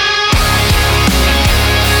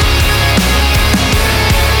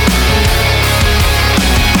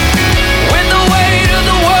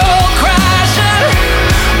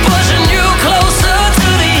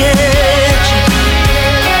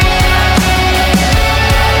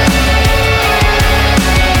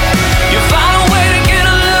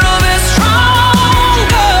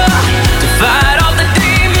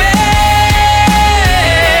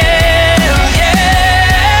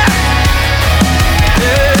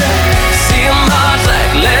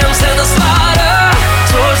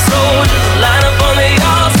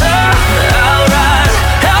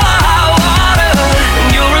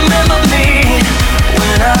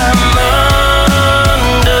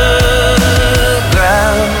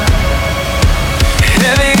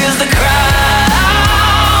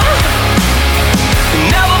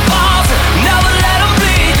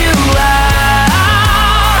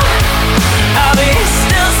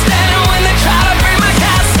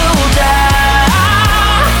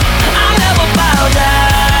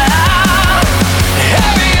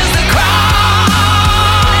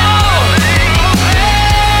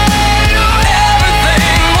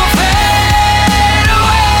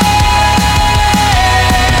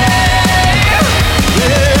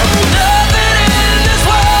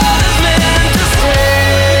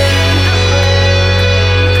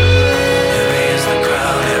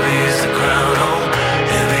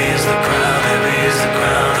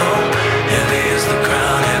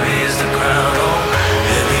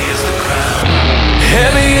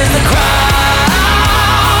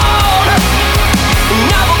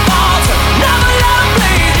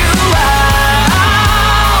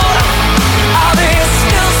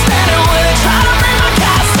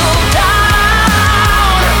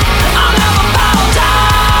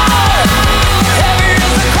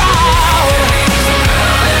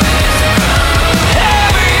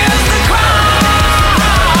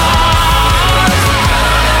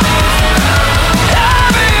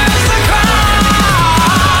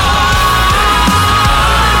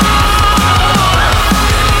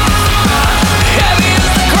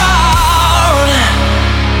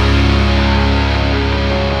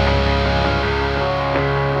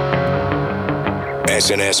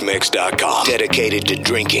 SNSMix.com. Dedicated to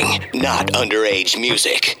drinking, not underage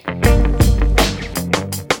music.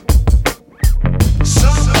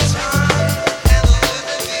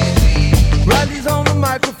 Riley's on the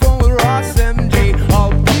microphone with Ross MG. All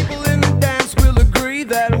people in the dance will agree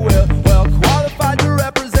that we're well qualified to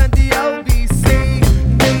represent the LBC.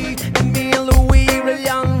 Me and Louis really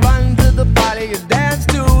young run to the party. You dance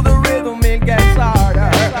to the rhythm, it gets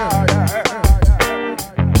harder.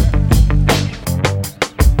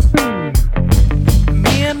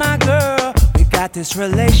 Me and my girl, we got this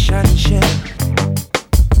relationship.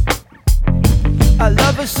 I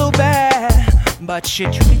love her so bad, but she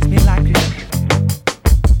treats me like a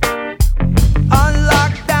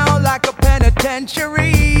unlocked down like a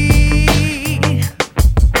penitentiary.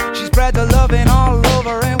 She spread the loving all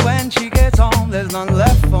over, and when she gets home, there's none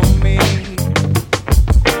left for me.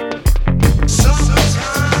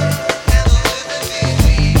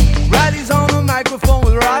 Riley's on the microphone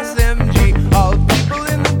with Ross MG. All people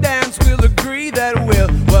in the dance will agree that we're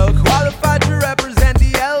well qualified to represent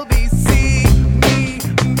the LBC.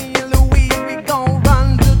 Me and Louis, we gon'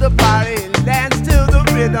 run to the party, dance to the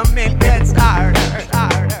rhythm, it gets harder.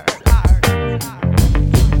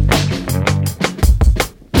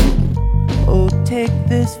 Oh, take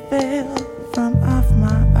this veil from off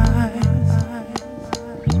my eyes.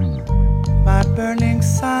 My burning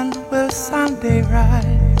sun will someday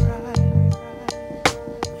rise.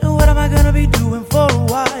 And what am I gonna be doing for a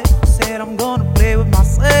while? Said I'm gonna play with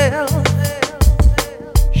myself.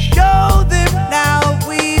 Show them now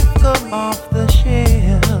we've come off the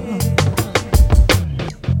shelf.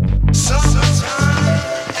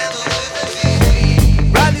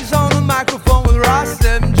 Riley's on the microphone with Ross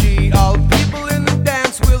MG. All people in the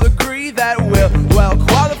dance will agree that we're well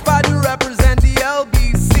qualified to represent the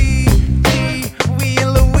LBC. We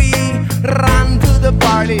and Louis run to the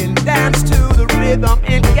party and dance to the rhythm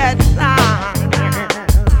and get on.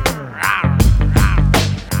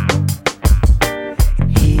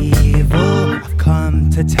 Evil, I've come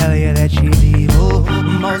to tell you that she's evil,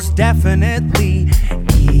 most definitely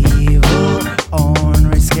evil,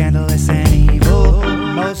 ornery, scandalous, and evil.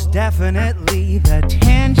 Most definitely the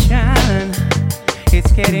tension,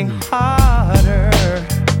 it's getting harder.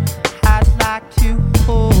 I'd like to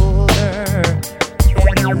hold her.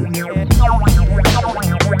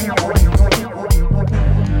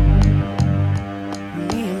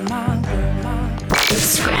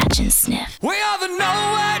 Scratch and sniff. We are the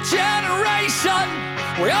nowhere generation.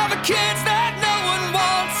 We are the kids that no one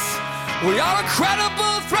wants. We are a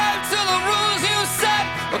credible threat to the rules you set.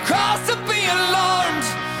 A cause to be alarmed.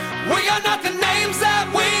 We are not the names that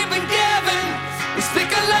we've been given. We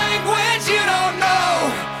speak a language you don't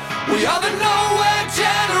know. We are the nowhere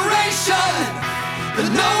generation. The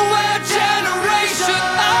nowhere generation.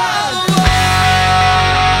 Oh.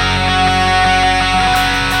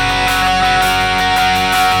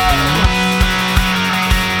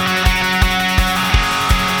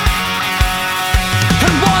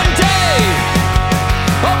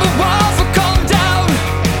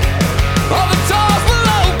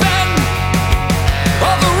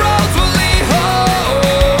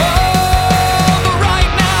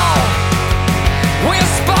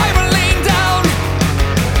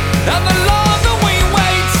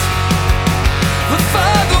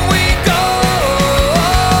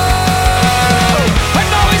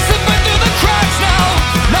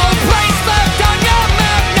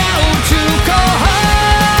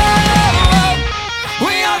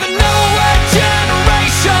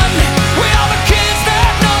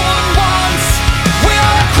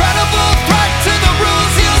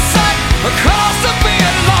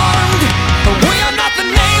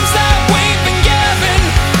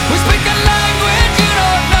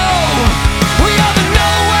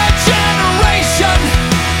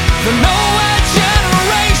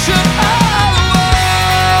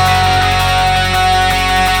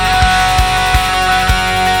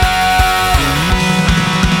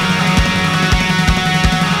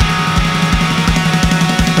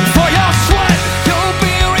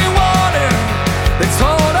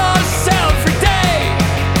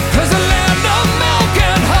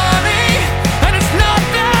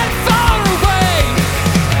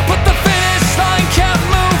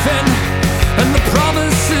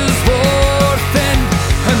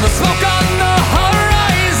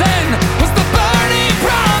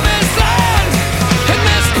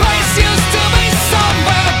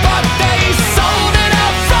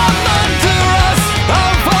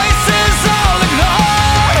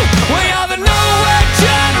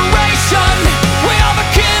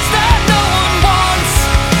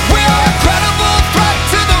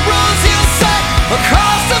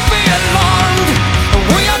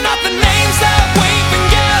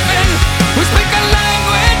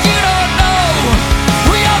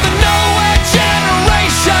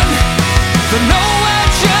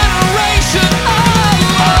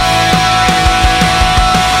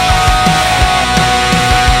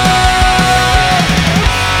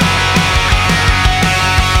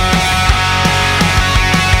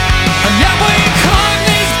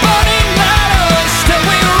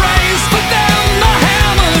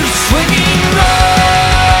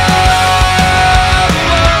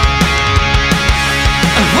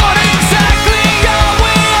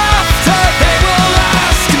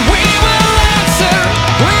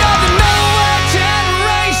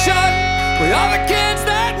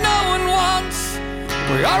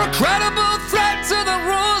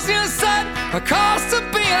 a cause to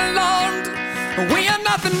be alarmed. We are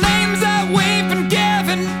not the names that we've been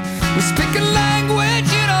given. We speak a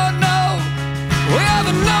language you don't know. We are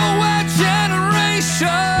the nowhere generation.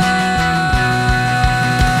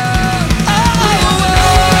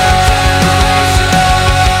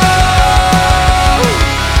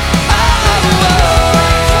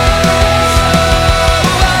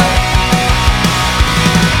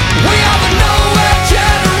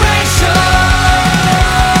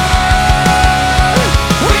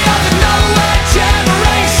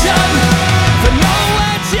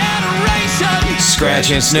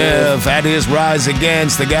 Scratch and Sniff at his rise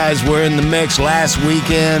against. The guys were in the mix last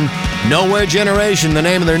weekend. Nowhere Generation, the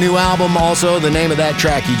name of their new album, also the name of that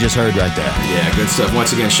track you just heard right there. Yeah, good stuff.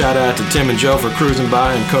 Once again, shout out to Tim and Joe for cruising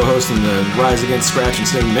by and co-hosting the Rise Against Scratch and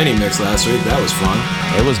Sniff mini mix last week. That was fun.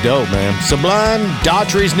 It was dope, man. Sublime,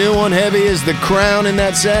 Daughtry's new one, Heavy as the Crown in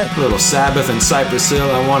that set. A little Sabbath and Cypress Hill.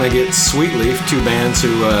 I Want to Get Sweetleaf, two bands who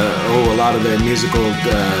owe a lot of their musical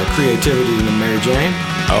creativity to Mary Jane.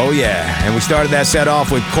 Oh, yeah. And we started that set off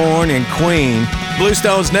with Korn and Queen.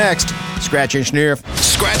 Bluestone's next. Scratch and Sniff.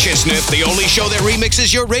 Scratch and Sniff, the only show that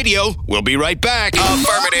remixes your radio. We'll be right back.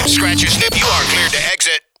 Affirmative, Scratch and Sniff. You are cleared to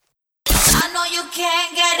exit. I know you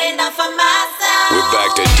can't get enough of my sound. We're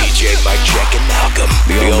back to DJ Mike Check and Malcolm,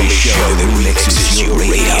 the only show that remixes your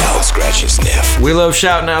radio. Scratch and Sniff. We love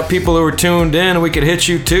shouting out people who are tuned in. We could hit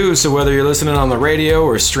you too, so whether you're listening on the radio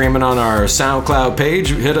or streaming on our SoundCloud page,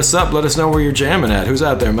 hit us up. Let us know where you're jamming at. Who's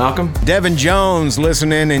out there, Malcolm? Devin Jones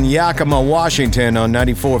listening in Yakima, Washington on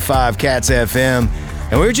 94.5 Cats FM.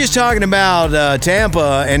 And we were just talking about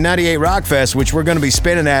Tampa and 98 Rockfest, which we're going to be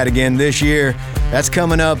spinning at again this year. That's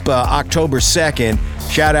coming up October 2nd.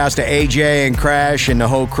 Shout outs to AJ and Crash and the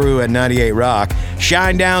whole crew at 98 Rock.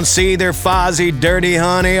 Shinedown, Seether, Fozzy, Dirty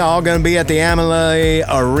Honey, all going to be at the Amalie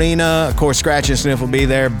Arena. Of course, Scratch and Sniff will be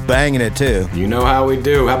there banging it too. You know how we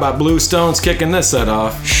do. How about Bluestones kicking this set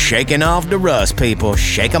off? Shaking off the rust, people.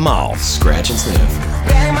 Shake 'em off. Scratch and Sniff.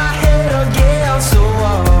 Bang my head against the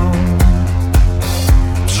wall.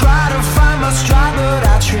 Try to find my stride, but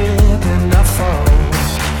I trip and I fall.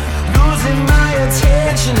 Losing my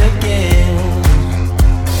attention again.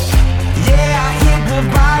 Yeah, I hit the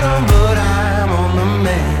bottom, but I'm on the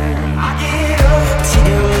man. I get up, take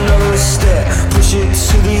another step, push it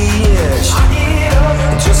to the edge. I get up,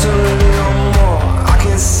 just a little more, I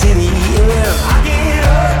can see the end. I get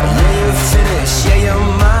up, yeah, you're finished, yeah, you're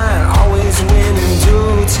mine, always win in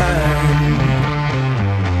due time.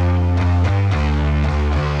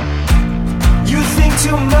 You think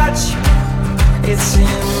too much, it's in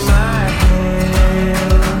my head.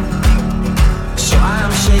 So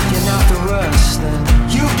I'm shaking out the rust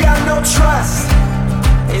and you got no trust,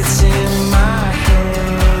 it's in my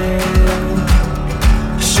head.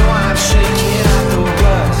 So I'm shaking out the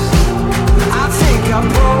rust. I think I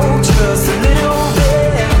broke just a little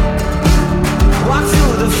bit. Walk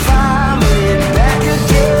through the fire, made it back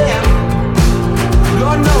again.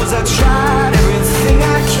 Lord knows I tried everything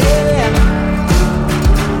I can.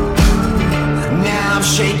 Now I'm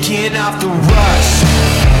shaking off the rust.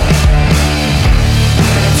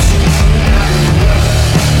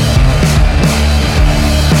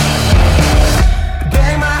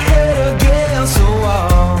 Bang my head against the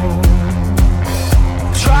wall.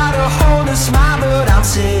 Try to hold a smile, but I'm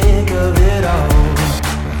sick of it all.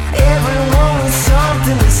 Everyone with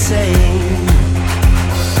something to say.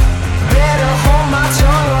 Better hold my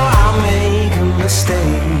tongue or I'll make a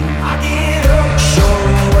mistake. I get up, show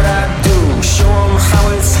 'em what I do, show 'em how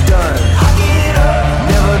it's done. I get up,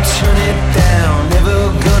 never turn it down, never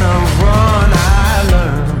gonna run, I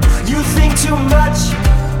learn. You think too much,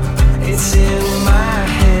 it's in my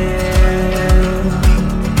head.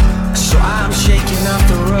 So I'm shaking off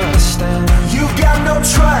the rust and you got no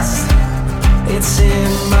trust, it's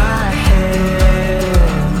in my head.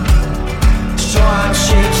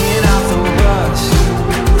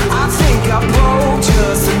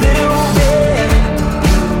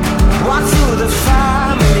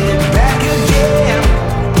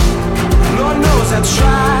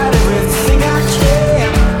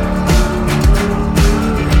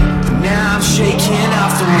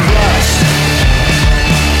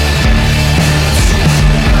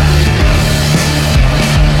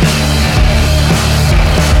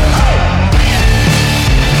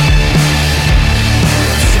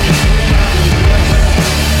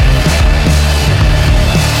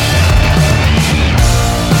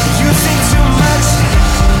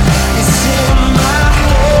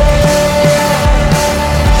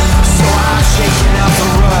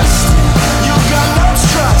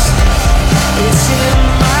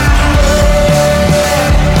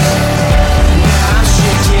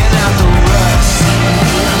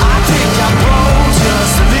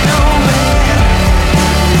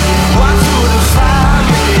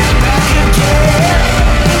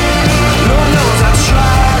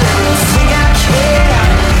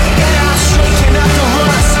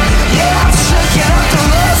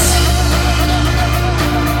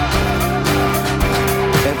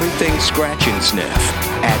 Sniff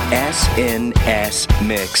at snsmix.com.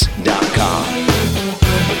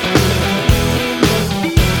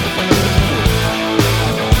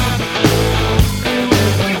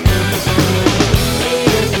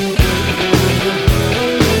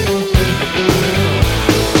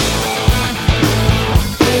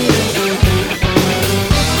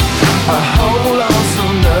 I hold on so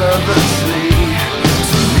nervously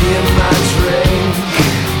to me and my drink.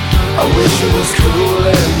 I wish it was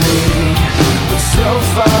cooling me, but so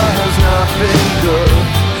far has not been good.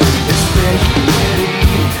 It's been shitty,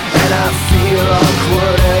 and I feel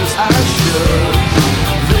awkward as I should.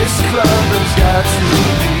 This club has got to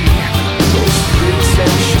be the most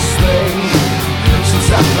pretentious thing since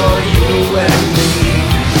I thought you and me.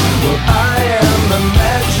 Well, I am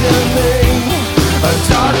imagining a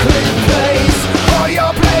dark lit place, or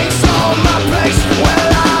your place, or my place. Well,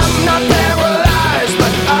 I'm not paralyzed,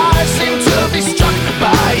 but I seem to be struck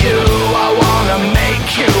by you. I wanna make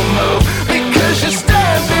you move, because you're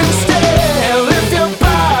standing still. If your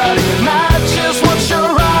body matches what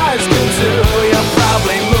your eyes can do, you'll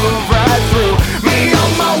probably move right through me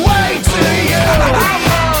on my way to you. I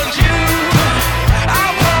want you, I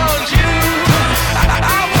want you,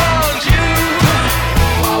 I want you.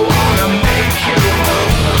 I wanna make you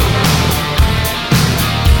move.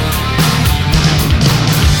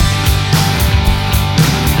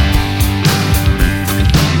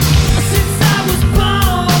 Since I was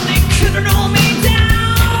born, they couldn't hold me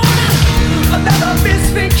down. Another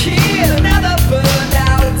misfit kid, another burned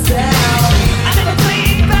out town. I never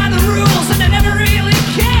played by the rules and I never really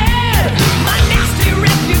cared. My nasty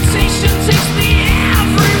reputation takes me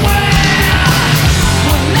everywhere.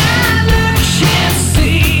 When I look and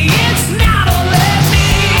see, it's not all at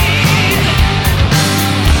me.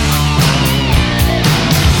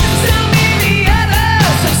 Tell me the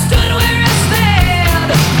others have stood where I stand.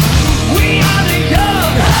 We are the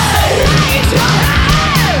young, raise your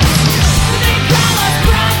hands. They call us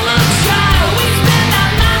problem child. We spend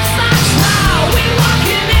our lives on trial. We walk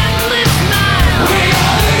an endless mile. We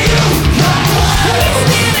are the youth. We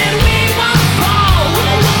stand and we won't fall.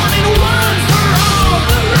 We're one and one for all.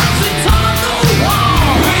 The writing's on the wall.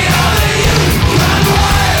 We are the youth. Run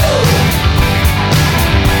wild.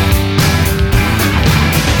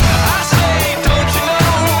 I say, don't you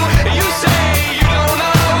know? You say you don't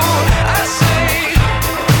know. I say,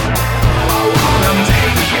 I wanna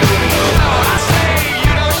make you move. I say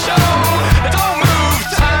you don't show. Don't move,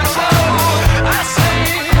 time slow. I say,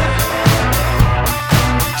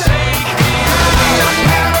 take me out. I'm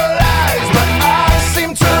paralyzed, but I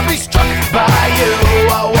seem to be struck by you.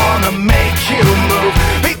 I wanna make you move,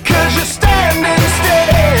 because you're standing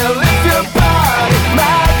still. If your body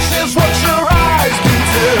matches what your eyes can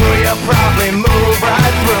do, you'll probably move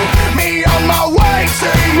right through me on my way to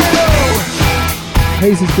you. Hey,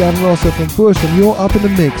 this is Gavin Rosso from Bush, and you're up in the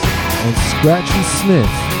mix on Scratch and Sniff,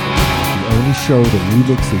 the only show that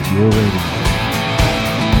remixes your radio.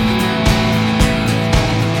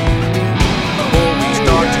 Before we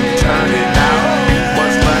start to turn it out, you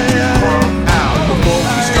must learn to crumb out. Before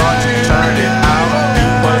we start to turn it out, you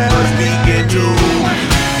must first begin to.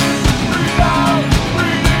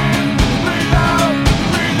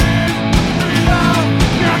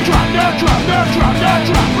 Now drop, now drop, now drop, now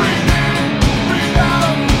drop.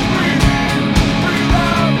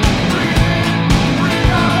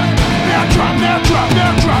 Now drop, now drop,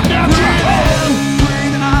 now drop, now drop.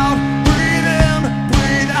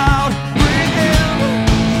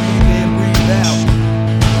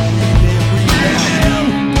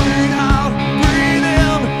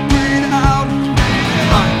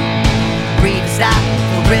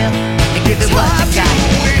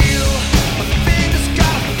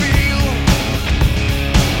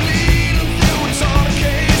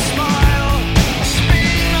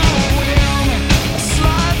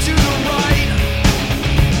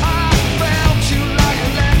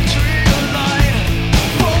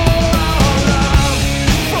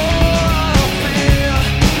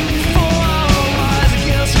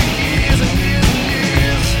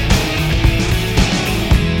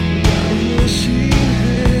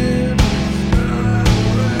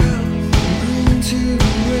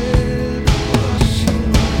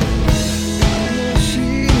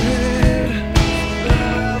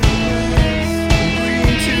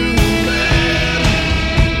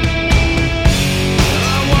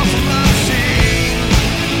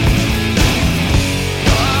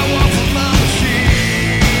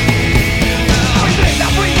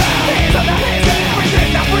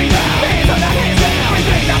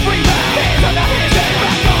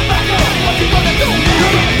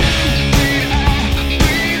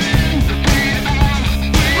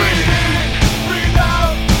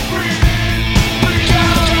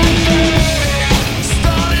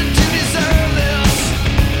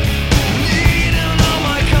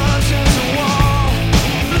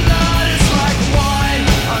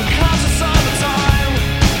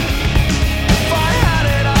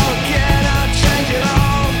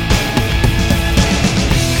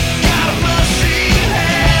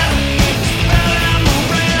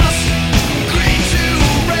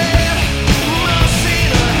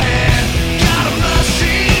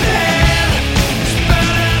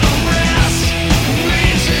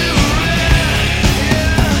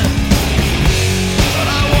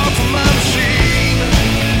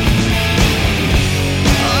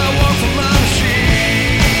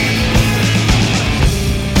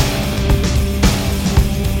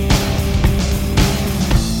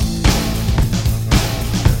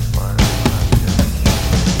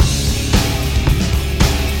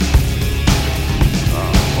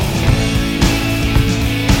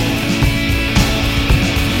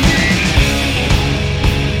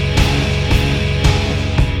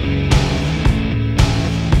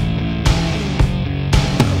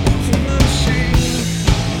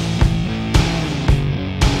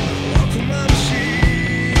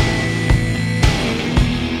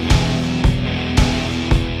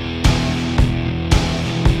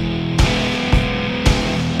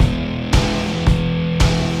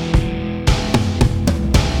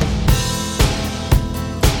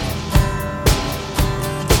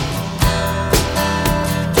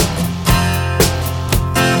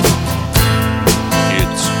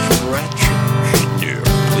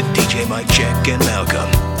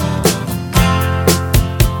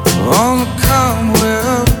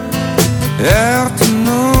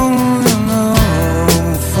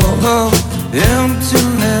 of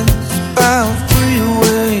emptiness by a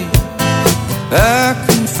freeway. I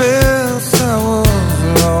confess I was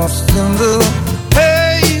lost in the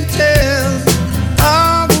pages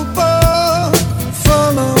of a book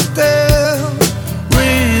full of death,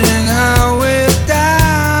 reading highway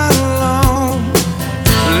down alone.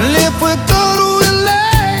 And if we thought we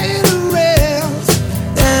lay to rest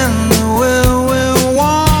anywhere we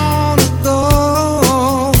wanna go,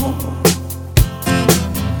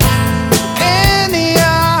 any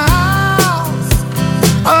house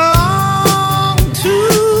to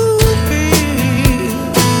be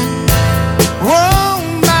room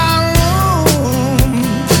by room.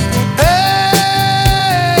 Actually,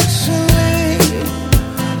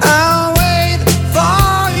 I'll wait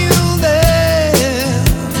for you there,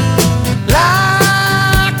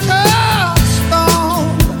 like a stone.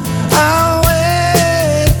 I'll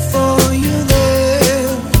wait for you there.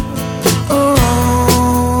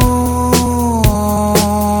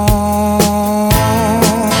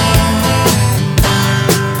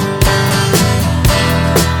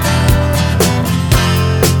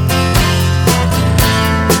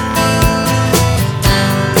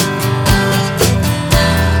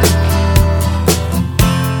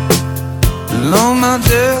 And on my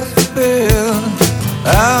deathbed,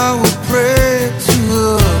 I would pray to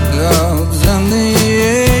the gods and the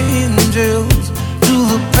angels, to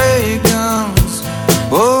the pagans,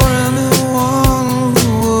 or anyone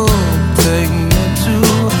who would take me to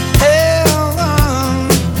heaven,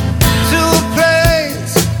 to a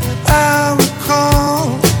place I recall.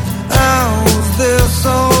 I was there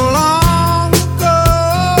so long ago.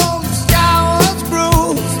 The sky was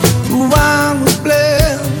bruised, the wine was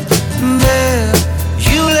bled, and there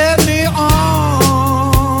you led me on.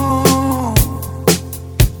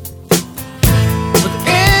 But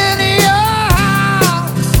in your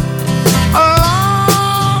house, I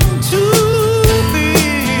long to be,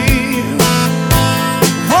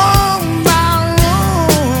 room by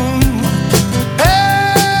room.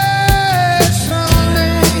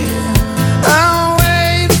 Patiently, I'll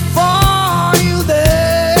wait for you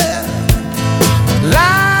there,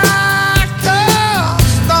 like a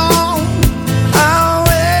stone. I'll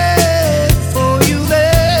wait for you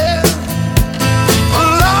there,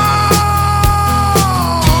 alone,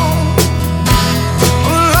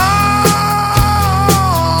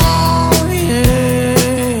 yeah.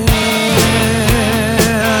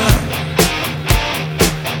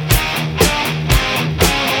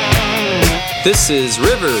 This is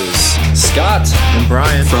Rivers, Scott, and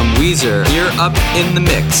Brian from Weezer. You're up in the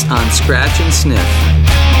mix on Scratch and Sniff.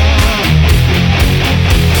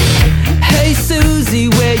 Hey Susie,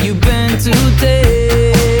 where you been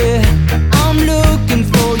today? I'm looking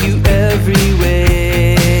for you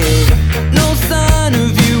everywhere. No sign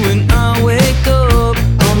of you when I wake up.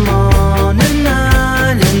 I'm on an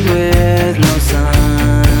island with no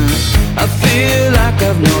sun. I feel like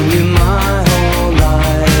I've known you my whole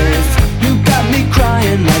life. You got me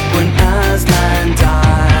crying like when Aslan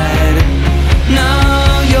died.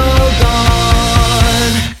 Now you're gone.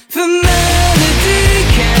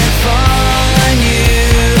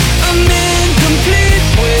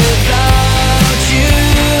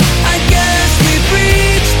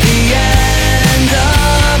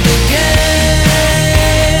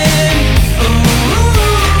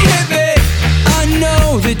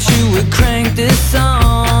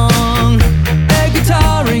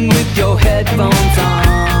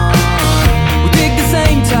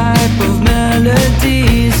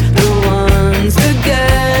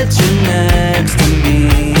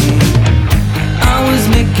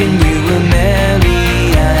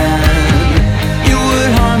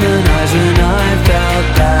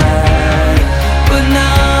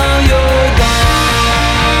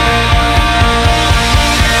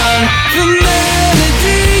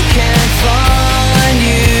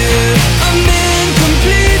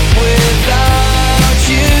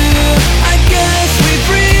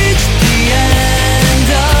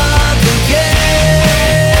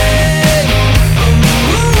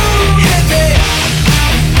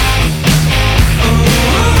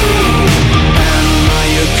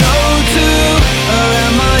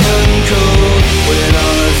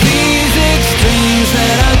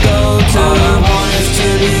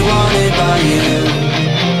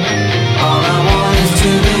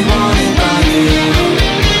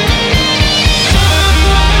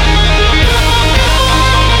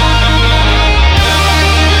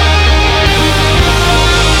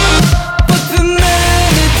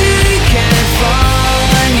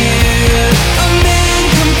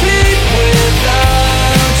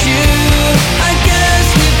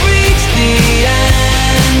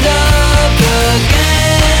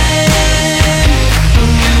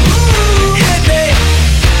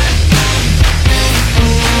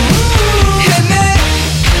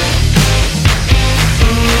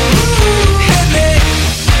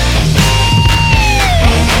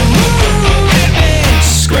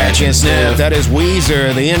 Scratch and Sniff. That is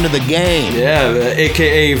Weezer, The End of the Game. Yeah,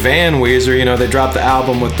 aka Van Weezer. You know, they dropped the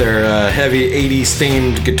album with their heavy 80s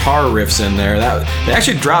themed guitar riffs in there. They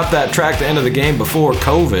actually dropped that track, The End of the Game, before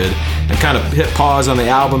COVID and kind of hit pause on the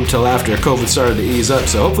album till after COVID started to ease up.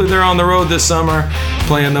 So hopefully they're on the road this summer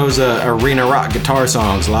playing those arena rock guitar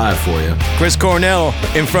songs live for you. Chris Cornell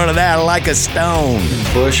in front of that, Like a Stone.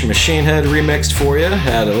 Bush Machine Head remixed for you.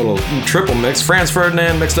 Had a little triple mix. Franz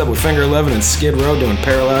Ferdinand mixed up with Finger 11 and Skid Row doing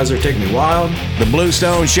Paralyzer, Take Me Wild. The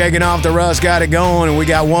Bluestone Shaking Off the Rust got it going, and we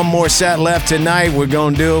got one more set left tonight. We're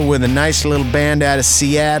going to do it with a nice little band out of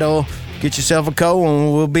Seattle. Get yourself a cold one,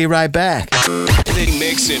 and we'll be right back.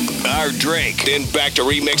 Mixing our drink, then back to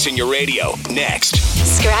remixing your radio. Next.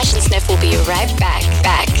 Scratch and Sniff will be right back.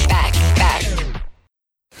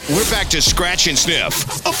 We're back to Scratch and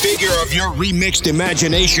Sniff, a figure of your remixed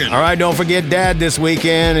imagination. All right, don't forget Dad this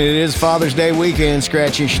weekend. It is Father's Day weekend,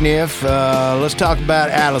 Scratch and Sniff. Let's talk about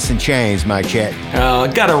Alice in Chains, Mike Check.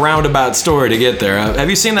 Got a roundabout story to get there. Have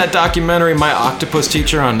you seen that documentary, My Octopus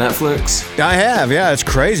Teacher, on Netflix? I have, yeah. It's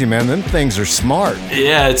crazy, man. Them things are smart.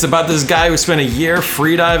 Yeah, it's about this guy who spent a year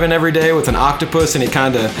freediving every day with an octopus, and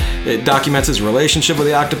it documents his relationship with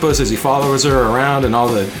the octopus as he follows her around and all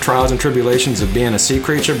the trials and tribulations of being a sea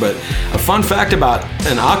creature. But a fun fact about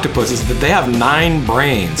an octopus is that they have 9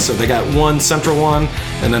 brains. So they got one central one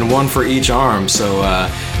and then one for each arm. So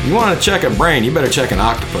if you want to check a brain, you better check an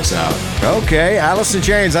octopus out. Okay, Alice in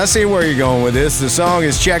Chains, I see where you're going with this. The song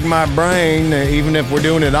is Check My Brain, even if we're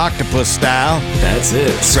doing it octopus style. That's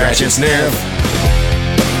it. Scratch and Sniff.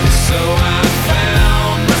 So I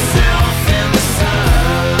found myself in the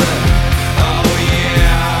sun. Oh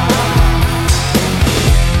yeah.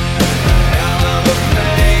 Hell of a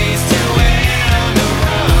place to end a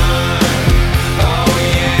run. Oh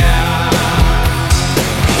yeah.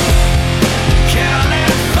 California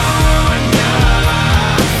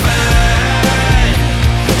fine.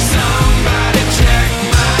 Somebody check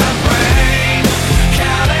my brain.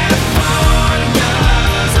 California's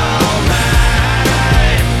alright.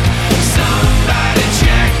 Somebody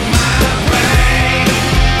check my brain.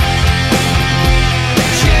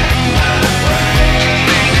 Check my brain.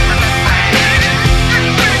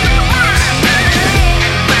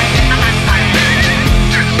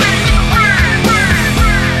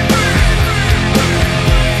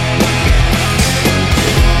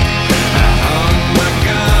 I hung my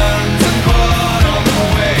guns and put 'em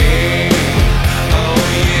away. Oh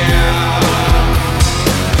yeah.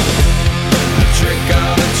 The trick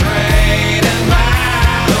of the trade and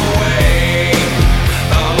right away.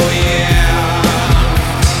 Oh yeah.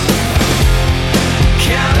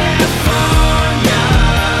 California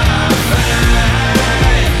fine.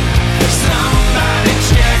 Somebody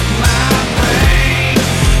check my brain.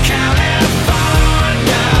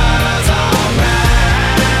 California's alright.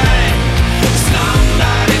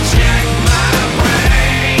 Somebody check my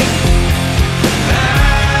brain.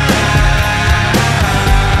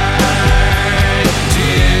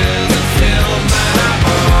 Tears that fill my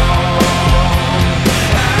bones.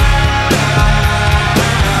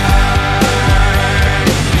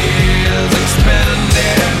 Years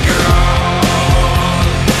expended, gone.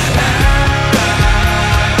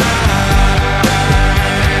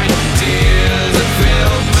 Tears that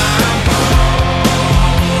fill my bones.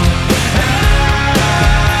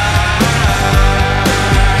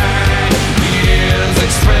 Years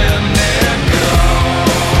expended, gone.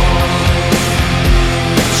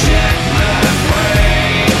 Check my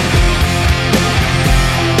brain.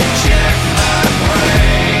 Check my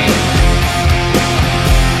brain.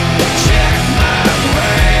 Check my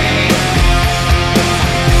brain.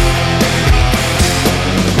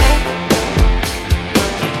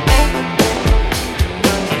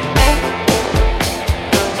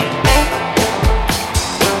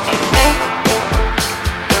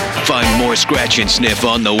 Find more Scratch and Sniff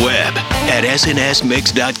on the web at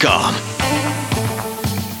snsmix.com.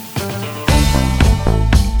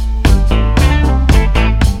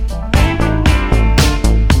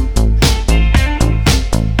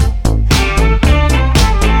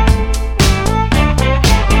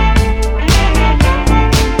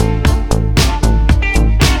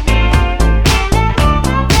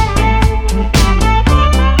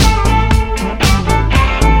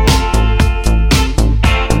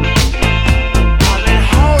 I've been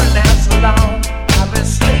holding out so long. I've been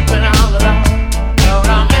sleeping all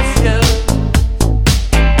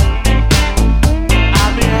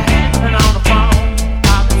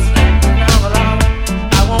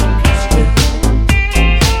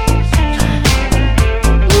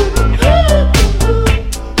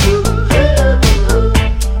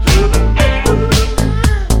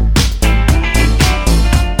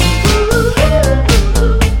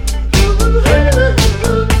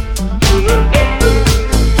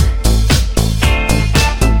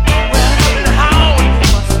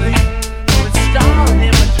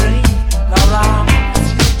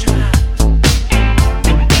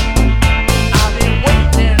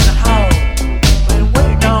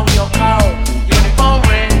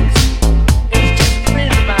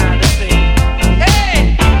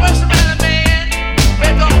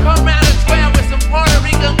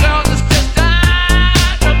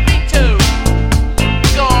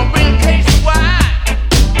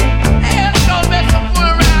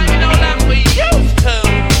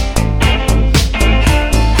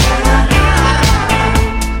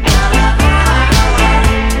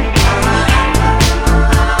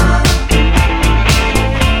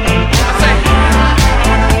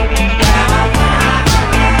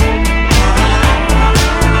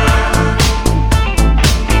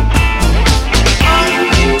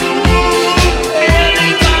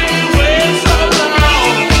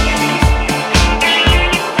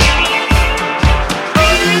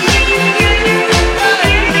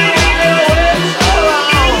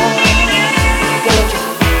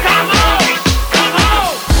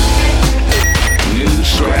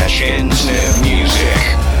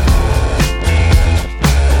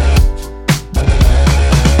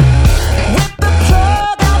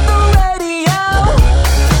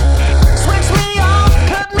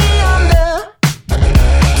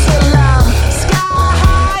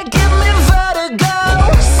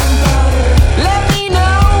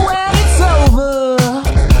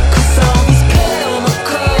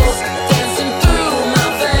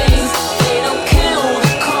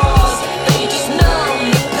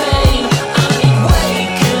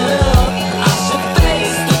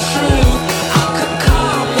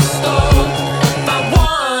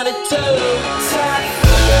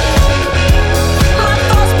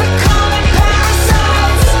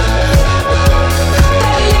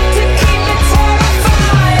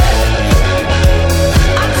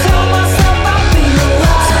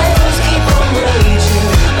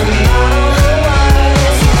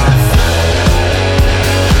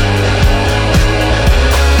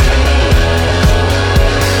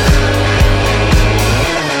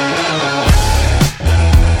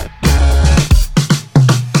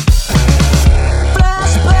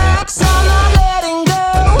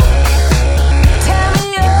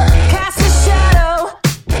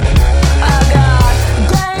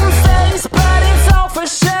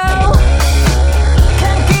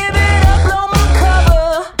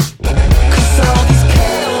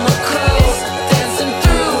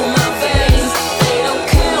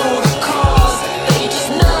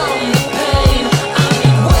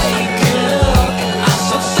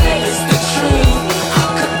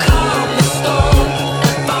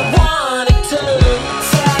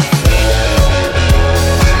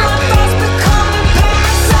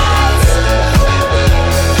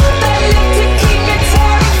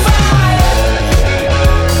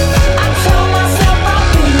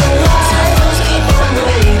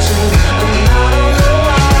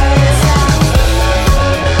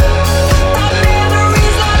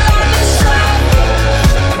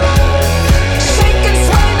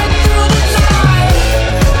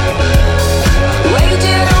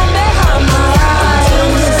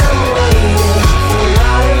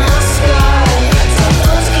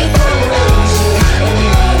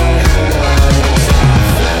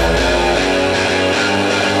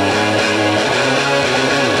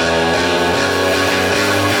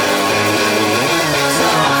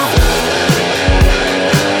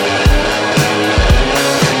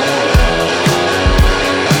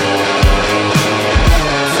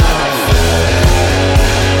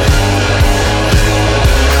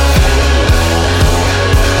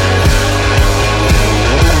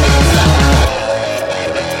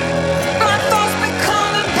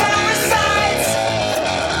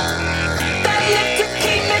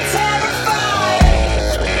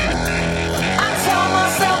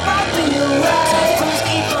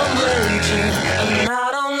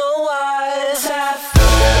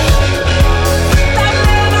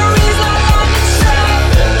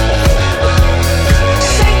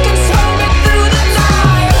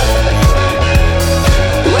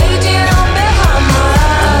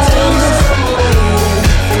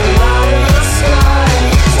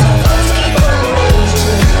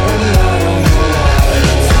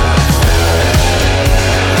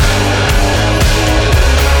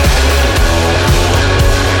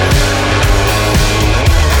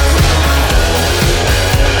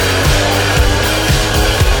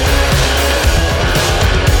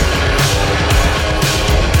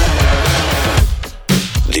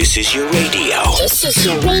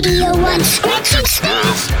to Radio 1 Scratch and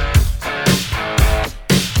Sniff.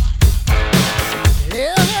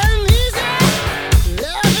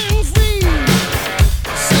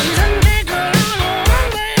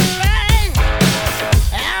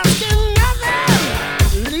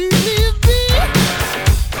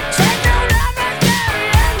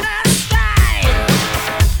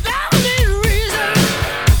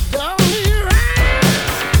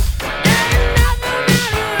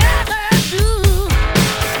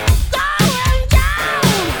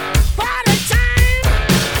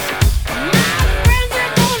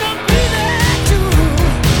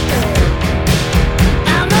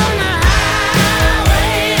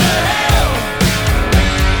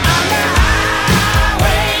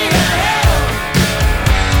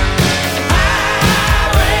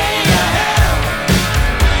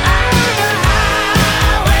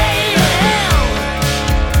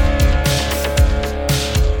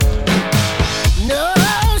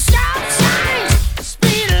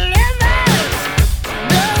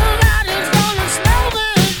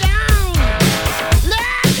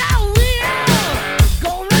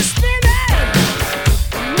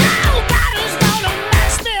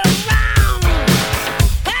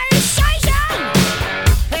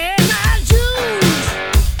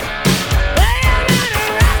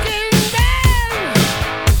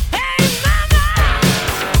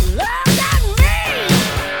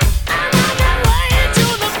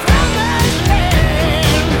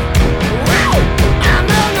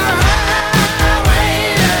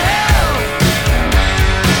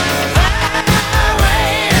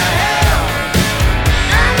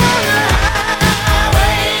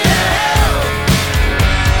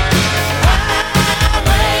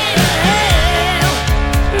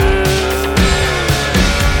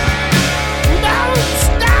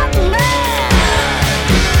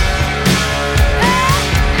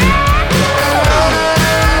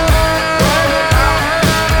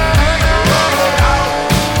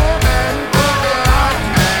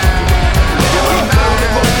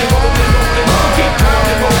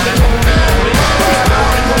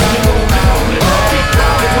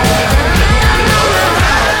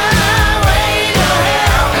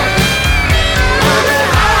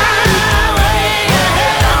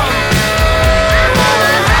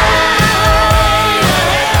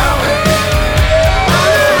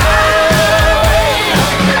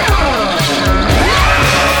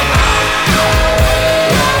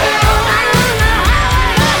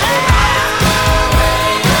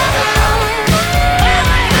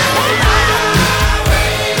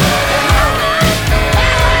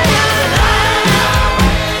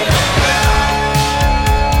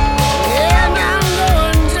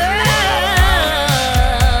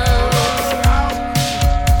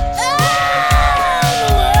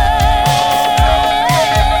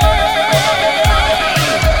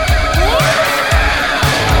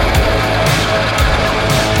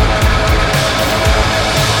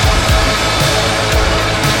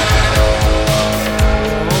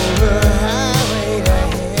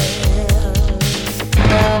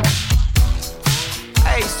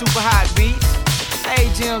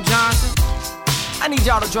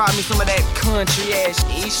 Drop me some of that country ass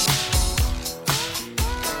ish.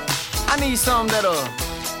 I need something that'll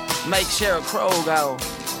make Sheryl Crow go,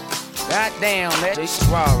 God damn, that is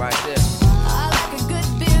raw right there. I like a good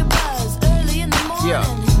beer buzz early in the morning. Yeah,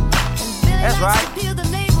 that's right. Peel the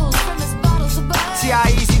labels from his bottles of bud. See how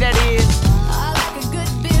easy that is? I like a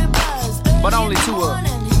good beer buzz early but only to a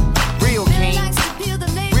real king.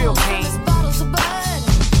 Real king.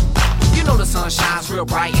 You know the sun shines real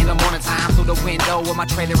bright in the morning time through the window with my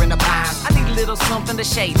trailer in the pines. I need a little something to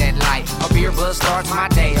shade that light. A beer buzz starts my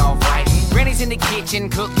day off right. Granny's in the kitchen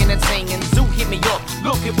cooking and singing. Zoo hit me up,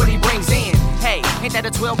 look at what he brings in. Hey, ain't that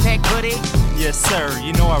a 12-pack buddy? Yes, sir.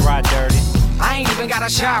 You know I ride dirty. I ain't even got a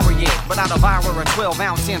shower yet, but I devour a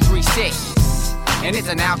 12-ounce in 3 seconds. And it's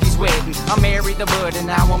an Alky's wedding. I married the bud and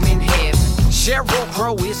now I'm in heaven. Sheryl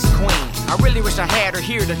Crow is the queen. I really wish I had her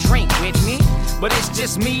here to drink with me. But it's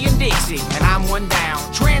just me and Dixie, and I'm one down.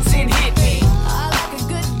 Transcend hit me. I like a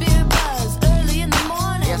good beer buzz early in the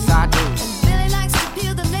morning. Yes, I do. And Billy likes to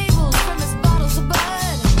peel the labels from his bottles of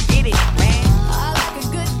bud. Get it, man. I like a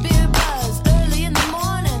good beer buzz early in the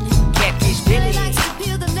morning. Catfish Billy. Billy likes to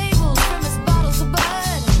peel the labels from his bottles of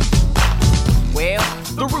bud. Well,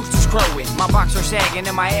 the rooster's crowing, my boxers sagging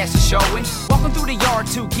and my ass is showing. Walking through the yard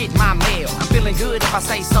to get my mail. I'm feeling good if I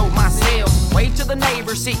say so myself. Wave to the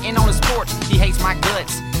neighbor sitting on his porch. He hates my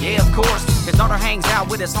guts, yeah, of course. His daughter hangs out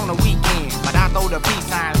with us on the weekend. But I throw the peace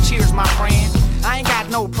sign, cheers, my friend. I ain't got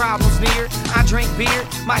no problems near. I drink beer,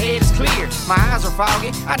 my head is clear. My eyes are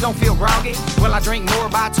foggy, I don't feel groggy. Will I drink more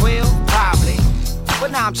by 12? Probably.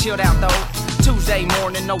 but now I'm chilled out though. Tuesday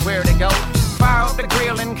morning, nowhere to go. Fire up the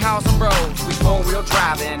grill and call some bros. We four-wheel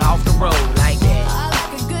driving off the road like that. I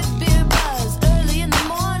like a good beer buzz early in the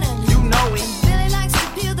morning. You know it. Billy likes to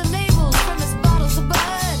peel the labels from his bottles of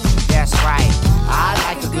bud. That's right. I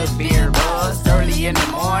like a good beer buzz early in the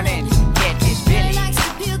morning. Get this Billy. Billy likes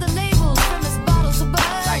to peel the labels from his bottles of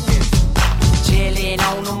bud. Like this. Chilling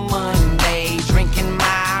on a Monday, drinking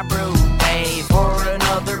my brew day. For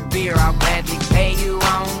another beer, I'll gladly pay you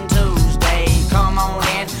on Tuesday. Come on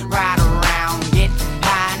in, ride around, get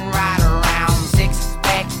high and ride around.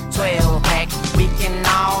 6-pack, 12-pack, we can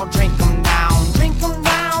all drink 'em down. Drink 'em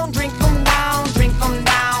down, drink 'em down, drink 'em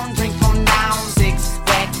down, drink 'em down.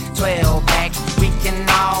 6-pack, 12-pack, we can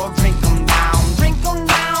all drink 'em down. Drink 'em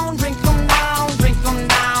down, drink 'em down, drink 'em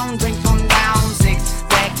down, drink 'em down.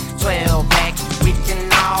 6-pack, 12-pack, we can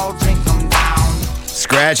all drink 'em down.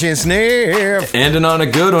 Scratch and sniff. Ending on a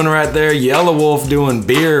good one right there. Yellow Wolf doing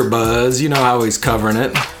Beer Buzz. You know how he's covering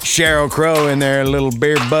it. Sheryl Crow in there, a little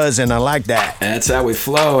beer buzzing. I like that. That's how we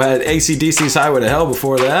flow. Had AC/DC's Highway to Hell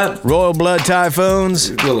before that. Royal Blood Typhoons.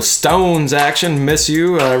 Little Stones action. Miss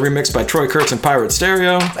You, remixed by Troy Kurtz and Pirate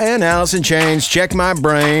Stereo. And Alice in Chains, Check My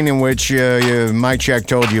Brain, in which Mike Check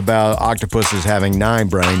told you about octopuses having 9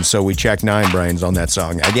 brains, so we checked 9 brains on that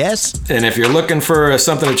song, I guess. And if you're looking for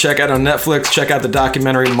something to check out on Netflix, check out the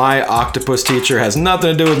documentary My Octopus Teacher. Has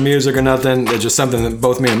nothing to do with music or nothing. It's just something that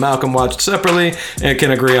both me and Malcolm watched separately and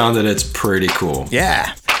can agree on that it's pretty cool.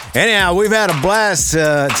 Yeah. Anyhow, we've had a blast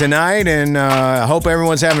tonight, and I hope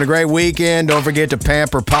everyone's having a great weekend. Don't forget to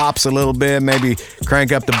pamper Pops a little bit. Maybe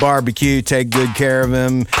crank up the barbecue, take good care of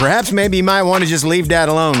him. Perhaps maybe you might want to just leave Dad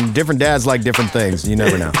alone. Different dads like different things. You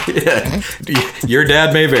never know. Yeah. Your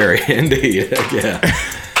dad may vary, indeed. Yeah.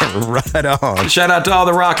 Right on. Shout out to all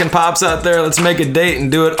the rockin' pops out there. Let's make a date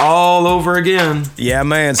and do it all over again. Yeah,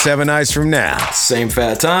 man. 7 nights from now. Same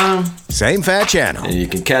fat time. Same fat channel. And you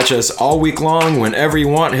can catch us all week long whenever you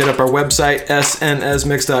want. Hit up our website,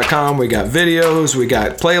 snsmix.com. We got videos, we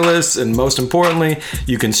got playlists, and most importantly,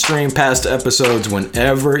 you can stream past episodes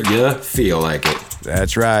whenever you feel like it.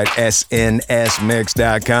 That's right. snsmix.com.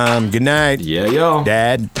 Good night. Yeah, yo.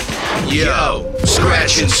 Dad. Yo,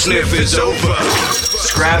 Scratch and Sniff is over.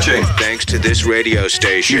 Scratching. Thanks to this radio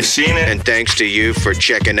station. You've seen it. And thanks to you for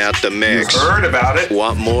checking out the mix. You've heard about it.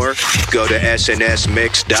 Want more? Go to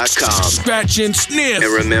snsmix.com. Scratch and sniff.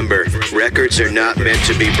 And remember, records are not meant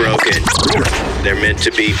to be broken. They're meant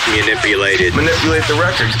to be manipulated. Manipulate the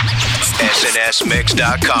record.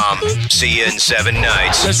 snsmix.com. See you in 7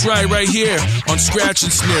 nights. That's right here on Scratch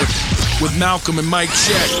and Sniff with Malcolm and Mike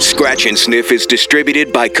Check. Scratch and Sniff is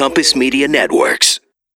distributed by Compass Media Networks.